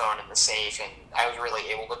tossed my phone in the safe and I was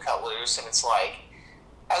really able to cut loose, and it's like,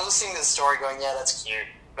 I was listening to the story going, yeah, that's cute,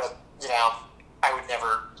 but, I would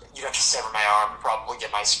never, you'd have to sever my arm and probably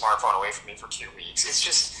get my smartphone away from me for 2 weeks. It's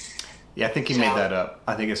just... Yeah, I think he made that up.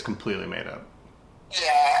 I think it's completely made up.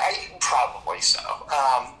 Yeah, probably so.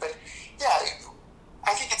 But, yeah,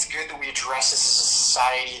 I think it's good that we address this as a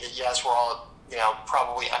society that, yes, we're all,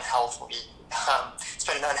 probably unhealthily,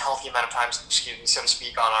 spend an unhealthy amount of time, so to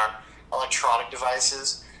speak, on our electronic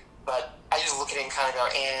devices. But I just look at it and kind of go,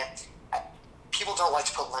 people don't like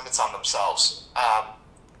to put limits on themselves.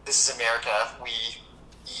 This is America. We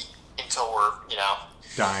eat until we're,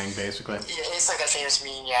 dying, basically. Yeah, it's like that famous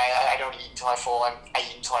meme, I don't eat until I'm full, I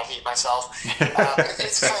eat until I hate myself.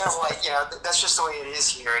 It's kind of like, that's just the way it is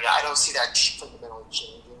here, and I don't see that fundamentally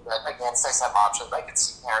changing. But again, it's nice to have options. I could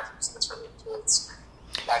see parents using this for their kids,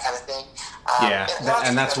 that kind of thing.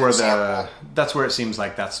 And that's where it seems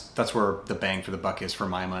like that's where the bang for the buck is for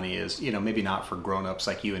my money is, maybe not for grown-ups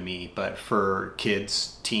like you and me, but for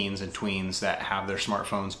kids, teens, and tweens that have their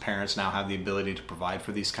smartphones. Parents now have the ability to provide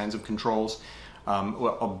for these kinds of controls.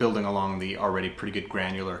 Building along the already pretty good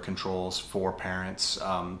granular controls for parents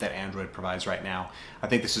that Android provides right now. I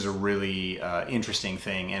think this is a really interesting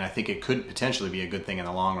thing, and I think it could potentially be a good thing in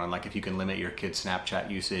the long run. Like if you can limit your kids' Snapchat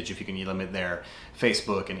usage, if you can limit their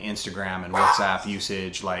Facebook and Instagram and WhatsApp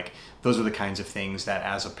usage, like those are the kinds of things that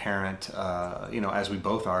as a parent, as we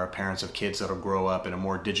both are parents of kids that'll grow up in a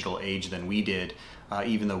more digital age than we did,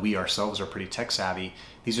 even though we ourselves are pretty tech savvy,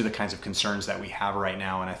 these are the kinds of concerns that we have right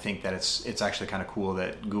now, and I think that it's actually kind of cool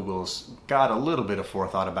that Google's got a little bit of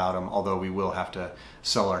forethought about them, although we will have to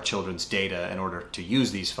sell our children's data in order to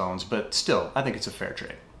use these phones, but still, I think it's a fair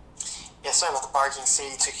trade. Yeah, sorry about the barking.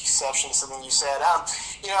 Sadie took exception to something you said. I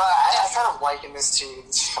kind of liken this to,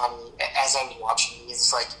 it's funny, as I'm watching these,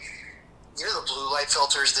 it's like, the blue light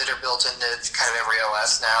filters that are built into kind of every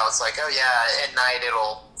OS now. It's like, oh yeah, at night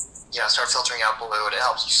it'll start filtering out blue, and it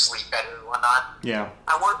helps you sleep better and whatnot. Yeah.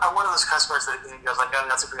 I'm one of those customers that goes like, oh,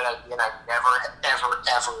 that's a great idea, and I've never, ever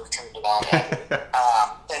turned it on.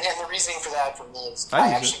 And the reasoning for that for me is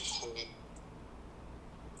I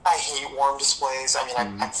hate warm displays. I mean,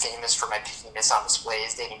 I'm famous for my pickiness on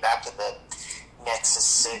displays dating back to the Nexus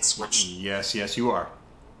 6, which... Yes, you are.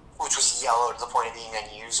 Which was yellow to the point of being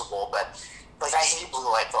unusable, but, I hate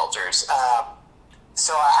blue light filters.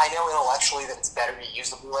 So I know intellectually that it's better to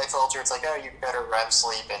use the blue light filter. It's like, oh, you better REM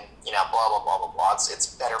sleep and, blah, blah, blah, blah, blah.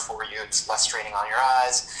 It's better for you. It's less straining on your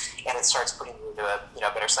eyes, and it starts putting you into a,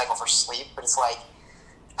 better cycle for sleep. But it's like,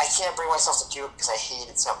 I can't bring myself to do it because I hate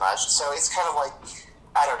it so much. So it's kind of like,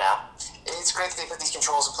 I don't know. It's great that they put these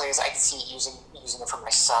controls in place. I can see using them for my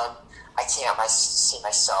son. I can't see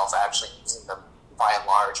myself actually using them by and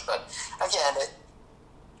large. But again,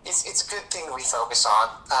 it's a good thing that we focus on.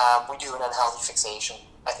 We do an unhealthy fixation,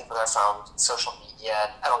 I think, with our phone, social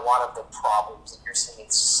media, and a lot of the problems that you're seeing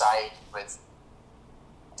in society with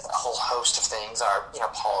a whole host of things are,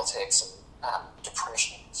 politics and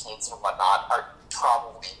depression, kids and whatnot, are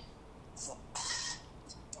probably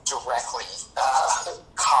directly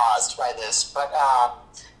caused by this. But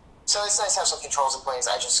so it's nice to have some controls in place.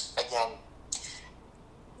 I just, again,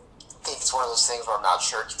 think it's one of those things where I'm not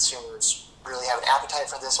sure consumers really have an appetite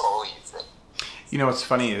for this or will use it. What's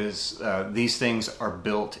funny is these things are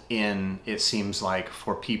built in, it seems like,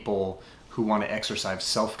 for people who want to exercise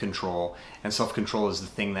self-control, and self-control is the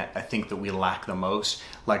thing that I think that we lack the most.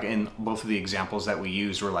 Like in both of the examples that we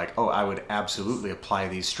used, we're like, oh, I would absolutely apply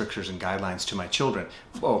these strictures and guidelines to my children.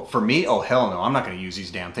 Oh, for me? Oh, hell no, I'm not going to use these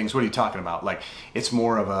damn things. What are you talking about? Like, it's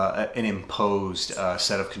more of an imposed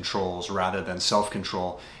set of controls rather than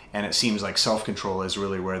self-control. And it seems like self-control is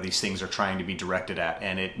really where these things are trying to be directed at,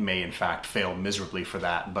 and it may in fact fail miserably for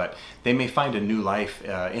that, but they may find a new life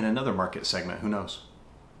in another market segment. Who knows?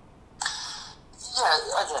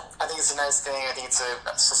 Yeah, again, I think it's a nice thing. I think it's a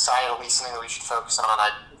societally something that we should focus on.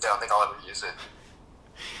 I don't think I'll ever use it.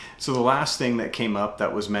 So the last thing that came up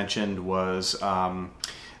that was mentioned was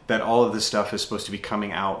that all of this stuff is supposed to be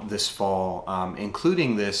coming out this fall,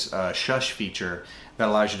 including this shush feature that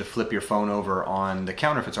allows you to flip your phone over on the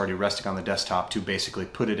counter if it's already resting on the desktop to basically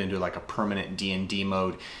put it into like a permanent D&D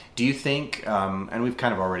mode. Do you think, and we've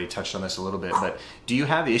kind of already touched on this a little bit, but do you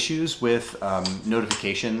have issues with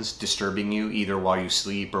notifications disturbing you either while you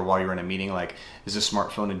sleep or while you're in a meeting? Like, is a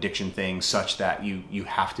smartphone addiction thing such that you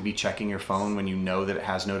have to be checking your phone when you know that it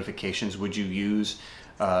has notifications? Would you use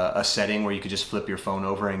a setting where you could just flip your phone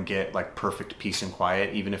over and get like perfect peace and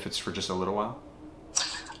quiet, even if it's for just a little while?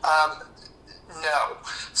 No.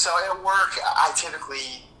 So at work, I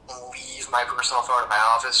typically leave my personal phone in my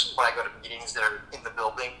office when I go to meetings that are in the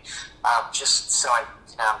building, just so I,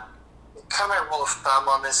 kind of my rule of thumb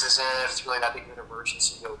on this is if it's really that big of an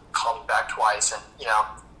emergency, you'll call me back twice, and,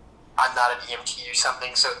 I'm not an EMT or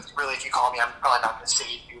something, so really if you call me, I'm probably not going to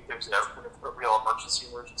save you if there's a real emergency.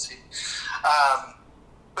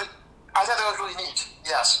 But I thought that was really neat,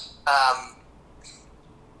 yes.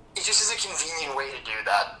 It just is a convenient way to do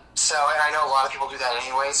that. So, and I know a lot of people do that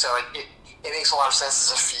anyway, so it makes a lot of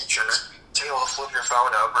sense as a feature to be able to flip your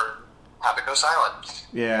phone over and have it go silent.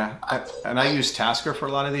 Yeah, and I use Tasker for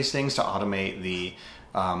a lot of these things to automate the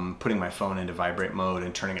putting my phone into vibrate mode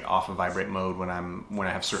and turning it off of vibrate mode when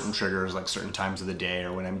I have certain triggers, like certain times of the day,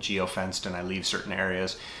 or when I'm geo-fenced and I leave certain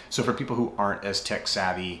areas. So for people who aren't as tech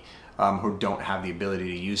savvy, who don't have the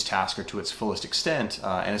ability to use Tasker to its fullest extent,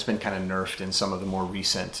 and it's been kind of nerfed in some of the more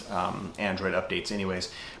recent Android updates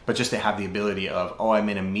anyways, but just to have the ability of, oh, I'm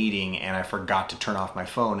in a meeting and I forgot to turn off my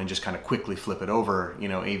phone and just kind of quickly flip it over,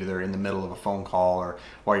 either in the middle of a phone call or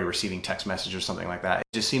while you're receiving text message or something like that. It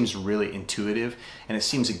just seems really intuitive, and it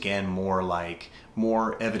seems again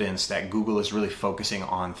more evidence that Google is really focusing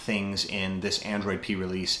on things in this Android P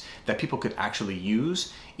release that people could actually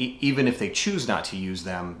use, even if they choose not to use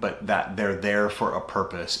them, but that they're there for a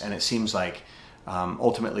purpose. And it seems like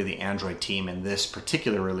ultimately the Android team in this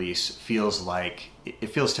particular release feels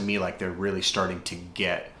to me like they're really starting to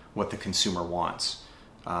get what the consumer wants.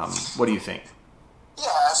 What do you think? Yeah,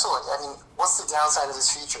 absolutely. I mean, what's the downside of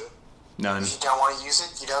this feature? None. If you don't want to use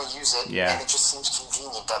it, you don't use it, yeah. And it just seems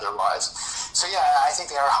convenient otherwise. So yeah, I think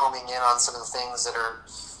they are homing in on some of the things that are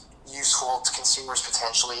useful to consumers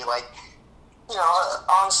potentially. Like,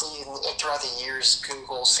 honestly, throughout the years,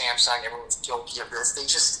 Google, Samsung, everyone's guilty of this. They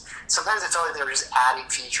just, sometimes it felt like they were just adding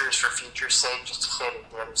features for features' sake, just to say they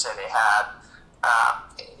did or say they had.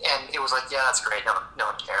 And it was like, yeah, that's great, no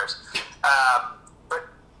one cares. But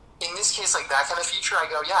in this case, like that kind of feature, I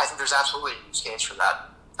go, yeah, I think there's absolutely a use case for that.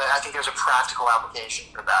 I think there's a practical application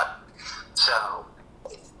for that. So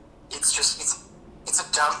it's just it's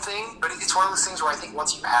a dumb thing, but it's one of those things where I think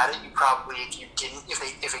once you had it, you probably,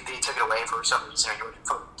 if they took it away for some reason or you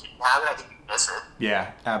didn't have it, I think you'd miss it.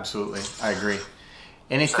 Yeah, absolutely, I agree.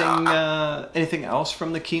 Anything else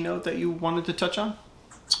from the keynote that you wanted to touch on?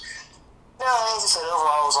 No, as I said,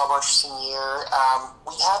 overall it was a lot more interesting year.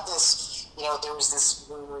 We had this. There was this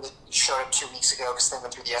rumor that showed up 2 weeks ago because they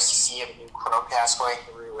went through the FCC of a new Chromecast going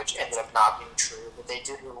through, which ended up not being true. But they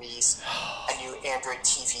did release a new Android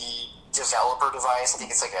TV developer device. I think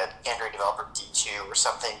it's like an Android developer D2 or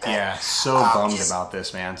something. So bummed about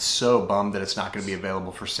this, man. So bummed that it's not going to be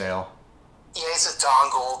available for sale. Yeah, it's a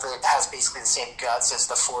dongle that has basically the same guts as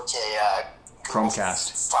the 4K Google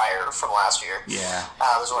Chromecast Fire from last year. Yeah.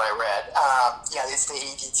 Was what I read. Yeah, it's the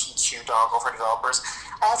ADT2 dongle for developers.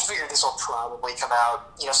 I have to figure this will probably come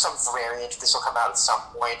out. Some variant of this will come out at some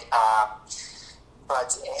point.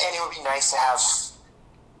 And it would be nice to have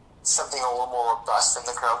something a little more robust than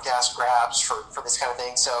the Chromecast, perhaps, for this kind of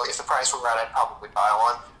thing. So if the price were right, I'd probably buy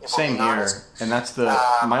one. Same here. And that's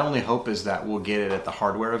my only hope is that we'll get it at the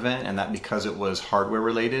hardware event, and that because it was hardware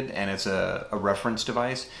related and it's a reference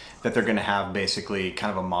device, that they're going to have basically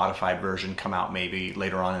kind of a modified version come out maybe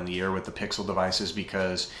later on in the year with the Pixel devices,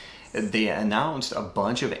 because they announced a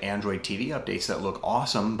bunch of Android TV updates that look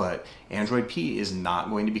awesome, but Android P is not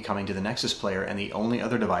going to be coming to the Nexus player, and the only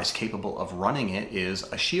other device capable of running it is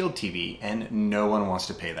a Shield TV, and no one wants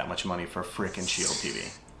to pay that much money for frickin' Shield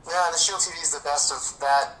TV. Yeah, the Shield TV is the best of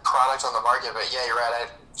that product on the market, but yeah, you're right.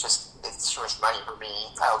 It's too much money for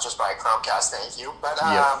me. I'll just buy a Chromecast, thank you. But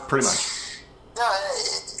yeah, pretty much. No,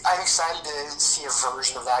 I'm excited to see a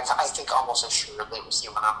version of that. I think almost assuredly we'll see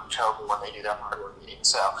one in October when they do their hardware meeting.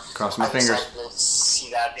 So cross my fingers. I'm excited to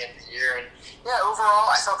see that at the end of the year. And yeah, overall,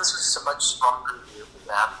 I thought this was just a much stronger year for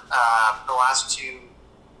them. The last two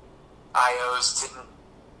IOs didn't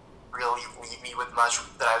really leave me with much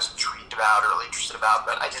that I was intrigued about or really interested about,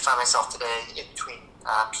 but I did find myself today in between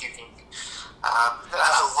puking,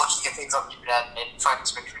 looking at things on the internet and finding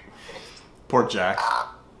some intriguing things. Poor Jack.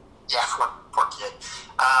 Yeah, poor kid.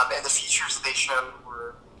 And the features that they showed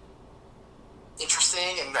were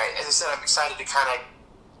interesting, and as I said, I'm excited to kind of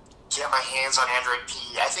get my hands on Android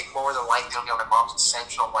P. I think more than likely it'll be on my mom's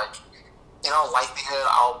Essential. In all likelihood,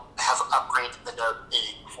 I'll have upgraded the Note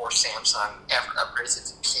 8 before Samsung ever upgrades it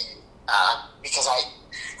to P. Because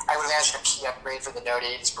I would imagine a P upgrade for the Note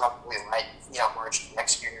 8 is probably March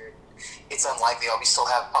next year. It's unlikely I'll still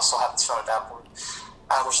have this phone at that point,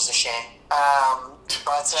 which is a shame.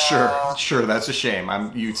 But sure, that's a shame.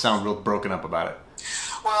 You sound real broken up about it.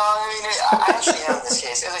 Well, I actually am in this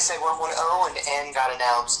case. As I said, when O and N got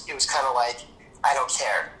announced, it was kind of like, I don't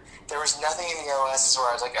care. There was nothing in the OS where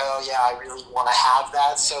I was like, oh yeah, I really want to have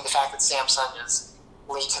that. So the fact that Samsung is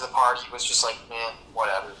late to the party was just like, man,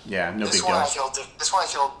 whatever. Yeah, no big deal. This one I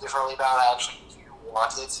feel differently about. I actually do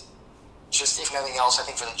want it. Just, if nothing else, I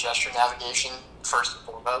think for the gesture navigation, first and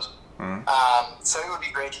foremost. So it would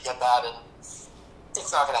be great to get that, and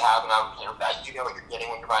it's not going to happen. I don't care about. You know what you're getting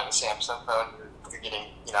when you're buying a Samsung phone. You're getting,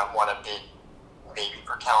 one update maybe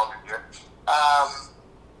per calendar year. Yeah,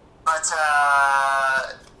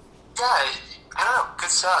 I don't know. Good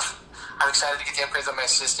stuff. I'm excited to get the upgrades on my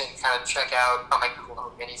Assistant, kind of check out on my Google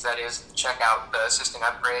Home Minis, that is, check out the Assistant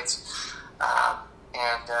upgrades.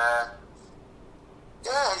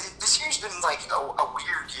 Yeah, this year's been like a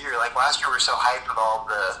weird year. Like last year we were so hyped with all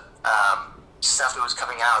the stuff that was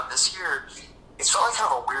coming out. This year, it's felt like kind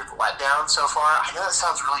of a weird letdown so far. I know that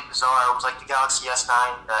sounds really bizarre. It was like the Galaxy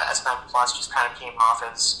S9, the S9 Plus just kind of came off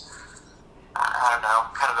as, I don't know,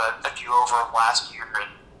 kind of a do-over of last year. And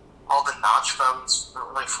all the notch phones were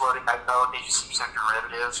really floating my boat. They just seem so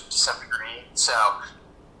derivative to some degree. So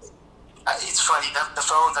it's funny. The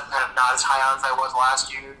phones I'm kind of not as high on as I was last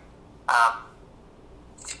year.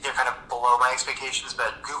 They're kind of below my expectations,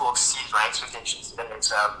 but Google exceeds my expectations today.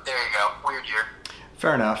 So there you go. Weird year.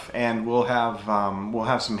 Fair enough, and we'll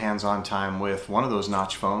have some hands-on time with one of those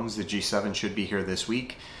notch phones. The G7 should be here this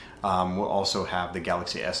week. We'll also have the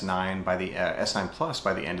Galaxy S9 by the S9 Plus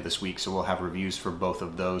by the end of this week, so we'll have reviews for both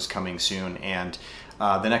of those coming soon. And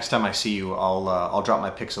the next time I see you, I'll drop my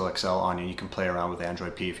Pixel XL on you. You can play around with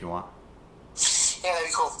Android P if you want. Yeah, that'd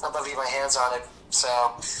be cool. I'd love to get my hands on it. So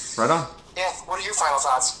right on. Yeah, what are your final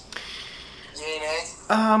thoughts? Yay, nay?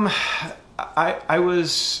 I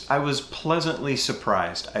was pleasantly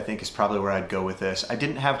surprised, I think is probably where I'd go with this. I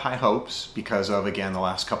didn't have high hopes because of, again, the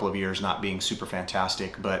last couple of years not being super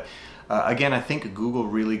fantastic. But again, I think Google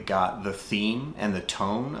really got the theme and the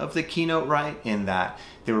tone of the keynote right, in that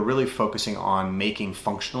they were really focusing on making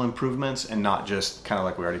functional improvements and not just kind of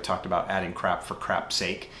like we already talked about, adding crap for crap's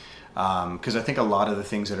sake. Because I think a lot of the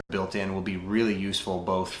things that are built in will be really useful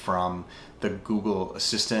both from the Google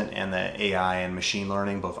Assistant and the AI and machine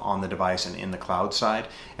learning, both on the device and in the cloud side,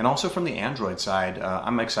 and also from the Android side.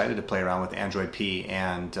 I'm excited to play around with Android P,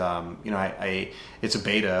 and it's a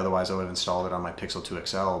beta, otherwise I would have installed it on my Pixel 2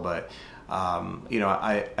 XL, but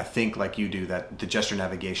I think like you do that the gesture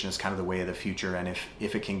navigation is kind of the way of the future, and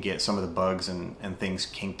if it can get some of the bugs and things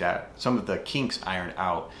kinked out, some of the kinks ironed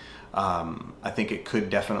out, I think it could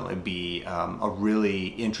definitely be a really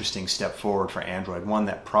interesting step forward for Android, one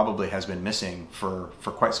that probably has been missing for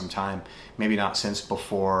quite some time, maybe not since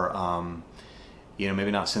before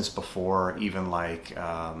maybe not since before even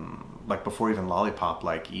before even Lollipop,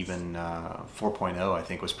 like even 4.0, I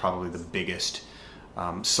think was probably the biggest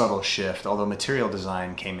subtle shift. Although material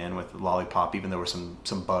design came in with Lollipop, even there were some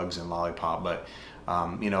bugs in Lollipop, but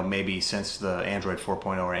maybe since the Android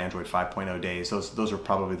 4.0 or Android 5.0 days, those are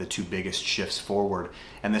probably the two biggest shifts forward.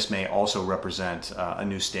 And this may also represent a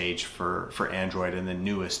new stage for Android and the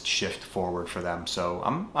newest shift forward for them. So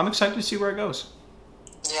I'm excited to see where it goes.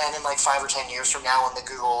 Yeah, and in like 5 or 10 years from now, when the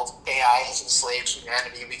Google AI has enslaved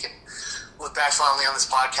humanity, we can look back fondly on this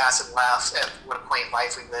podcast and laugh at what a quaint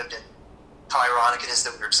life we lived in. How ironic it is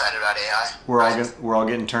that we were excited about AI. We're all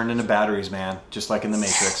getting turned into batteries, man, just like in the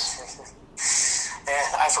Matrix.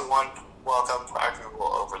 And I, for one, welcome our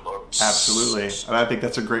Google overlords. Absolutely. And I think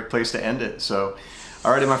that's a great place to end it. So,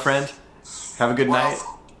 alrighty, my friend. Have a good night.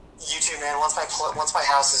 You too, man. Once my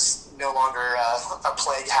house is no longer a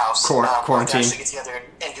plague house, quarantine, we can actually get together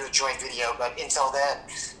and do a joint video. But until then,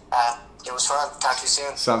 it was fun. Talk to you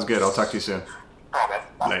soon. Sounds good. I'll talk to you soon. All right, man.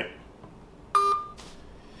 Bye. Night.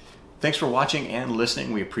 Thanks for watching and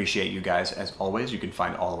listening. We appreciate you guys. As always, you can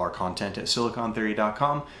find all of our content at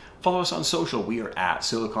silicontheory.com. Follow us on social. We are at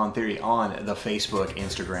Silicon Theory on the Facebook,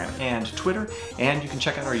 Instagram, and Twitter. And you can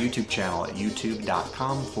check out our YouTube channel at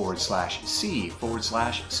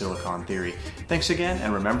youtube.com/C/Silicon Theory. Thanks again,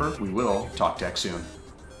 and remember, we will talk tech soon.